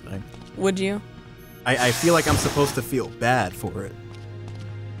kill this thing. Would you? I feel like I'm supposed to feel bad for it.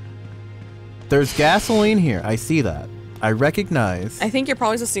 There's gasoline here. I see that. I recognize. I think you're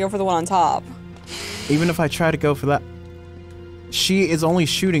probably supposed to go for the one on top. Even if I try to go for that, she is only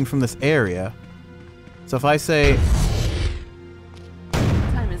shooting from this area. So if I say, What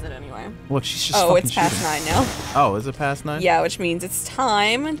time is it anyway? look, she's just Oh, fucking it's past shooting. 9 now. Oh, is it past 9? Yeah, which means it's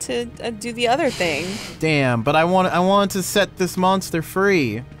time to do the other thing. Damn, but I want to set this monster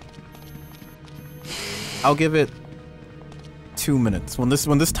free. I'll give it 2 minutes. When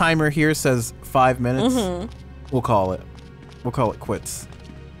this timer here says 5 minutes, we'll call it. We'll call it quits.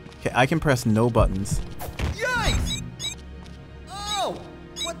 Okay, I can press no buttons. Yikes! Oh!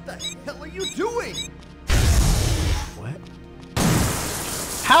 What the hell are you doing? What?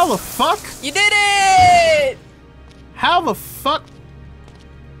 How the fuck? You did it! How the fuck?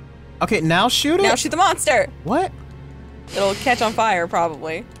 Okay, now shoot it? Now shoot the monster. What? It'll catch on fire,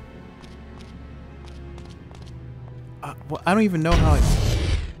 probably. Well, I don't even know how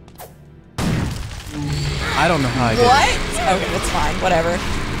I don't know how I did What? Okay, that's fine. Whatever.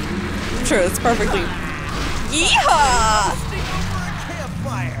 I'm sure it's perfectly... Yeehaw!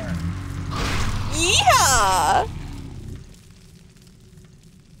 Campfire! Yeehaw!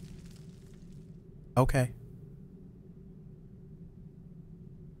 Okay.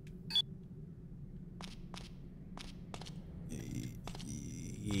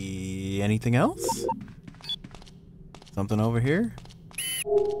 Anything else? Something over here?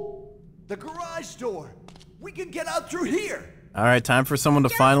 The garage door! We can get out through here! Alright, time for someone to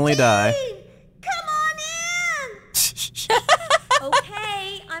finally die. Come on in!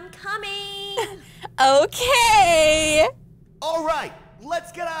 Okay, I'm coming. Okay! Alright,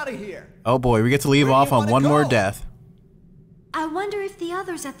 let's get out of here! Oh boy, we get to leave Where do off you on wanna one more go? death. I wonder if the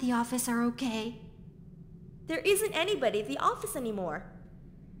others at the office are okay. There isn't anybody at the office anymore.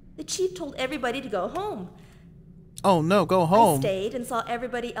 The chief told everybody to go home. Oh no, go I home. stayed and saw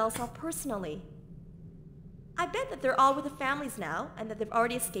everybody else off personally. I bet that they're all with their families now and that they've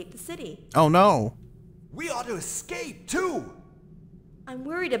already escaped the city. Oh no. We ought to escape, too! I'm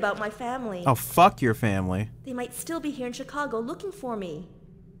worried about my family. Oh, fuck your family. They might still be here in Chicago looking for me.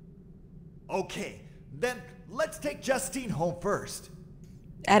 Okay, then let's take Justine home first.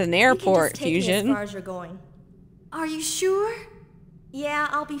 At an You airport, can just take me as Fusion. far as you're going. Are you sure? Yeah,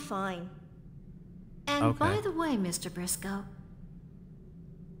 I'll be fine. And Okay. by the way, Mr. Briscoe,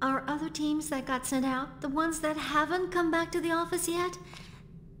 our other teams that got sent out, the ones that haven't come back to the office yet,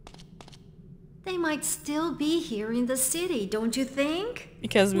 they might still be here in the city, don't you think?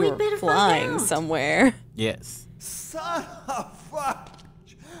 Because we We'd were better find flying out. somewhere. Yes. Son of fuck!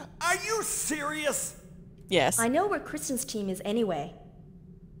 Are you serious? Yes. I know where Kristen's team is anyway.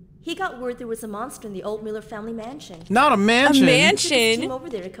 He got word there was a monster in the old Miller family mansion. Not a mansion. A He took his mansion? team over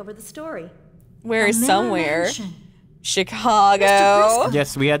there to cover the story. Where A is Miller somewhere? Mansion. Chicago.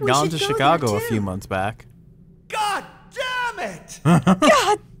 Yes, we had gone to Chicago a few months back. God damn it!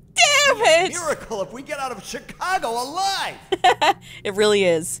 God damn it! Miracle if we get out of Chicago alive! It really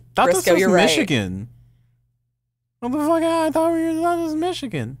is. Thought Briscoe, this was you're Michigan. What the fuck? I thought this was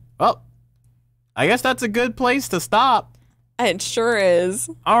Michigan. Well, I guess that's a good place to stop. It sure is.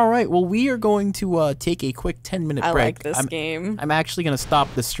 All right. Well, we are going to take a quick 10-minute break. I like this game. I'm actually going to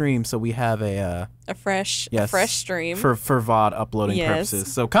stop the stream so we have a fresh stream for VOD uploading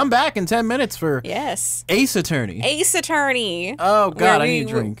purposes. So come back in 10 minutes for Ace Attorney. Ace Attorney. Oh God, I need a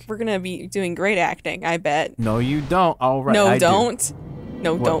drink. We're gonna be doing great acting. I bet. No, you don't. All right. No, don't.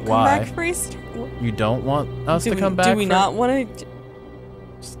 No, don't come why? back for Ace. You don't want us to come back? Do we not want to?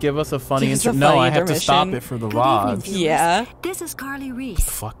 Just give us a funny intro. No, I have to stop it for the VOD. Yeah. This is Carly Reese.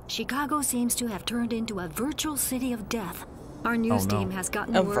 Fuck. Chicago seems to have turned into a virtual city of death. Our news team has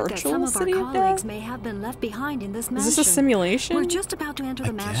gotten word that some of our colleagues may have been left behind in this mansion. Is this a simulation? We're just about to enter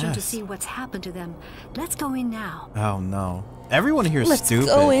the mansion to see what's happened to them. Let's go in now. Oh no. Everyone here is stupid.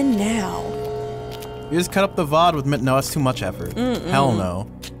 Let's go in now. You just cut up the VOD with no, that's too much effort. Hell no.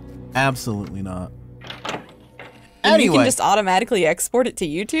 Absolutely not. And anyway. You can just automatically export it to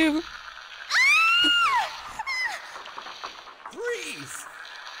YouTube? Freeze!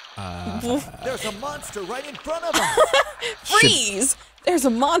 There's a monster right in front of us! Freeze! There's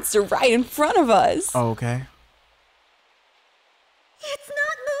a monster right in front of us! Oh, okay. It's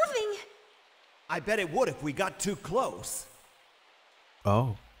not moving! I bet it would if we got too close.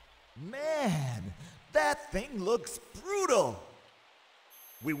 Oh. Man, that thing looks brutal.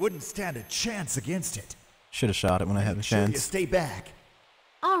 We wouldn't stand a chance against it. Should have shot it when I had the Sure you chance. stay back.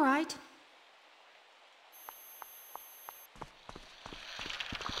 All right.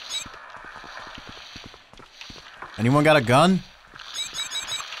 Anyone got a gun?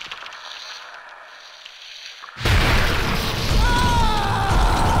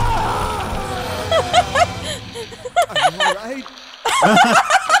 Are you alright?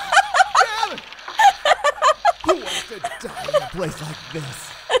 Damn it! Who wants to die in a place like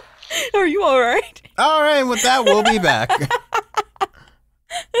this? Are you alright? Alright, with that, we'll be back.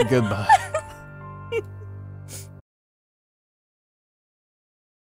 Goodbye.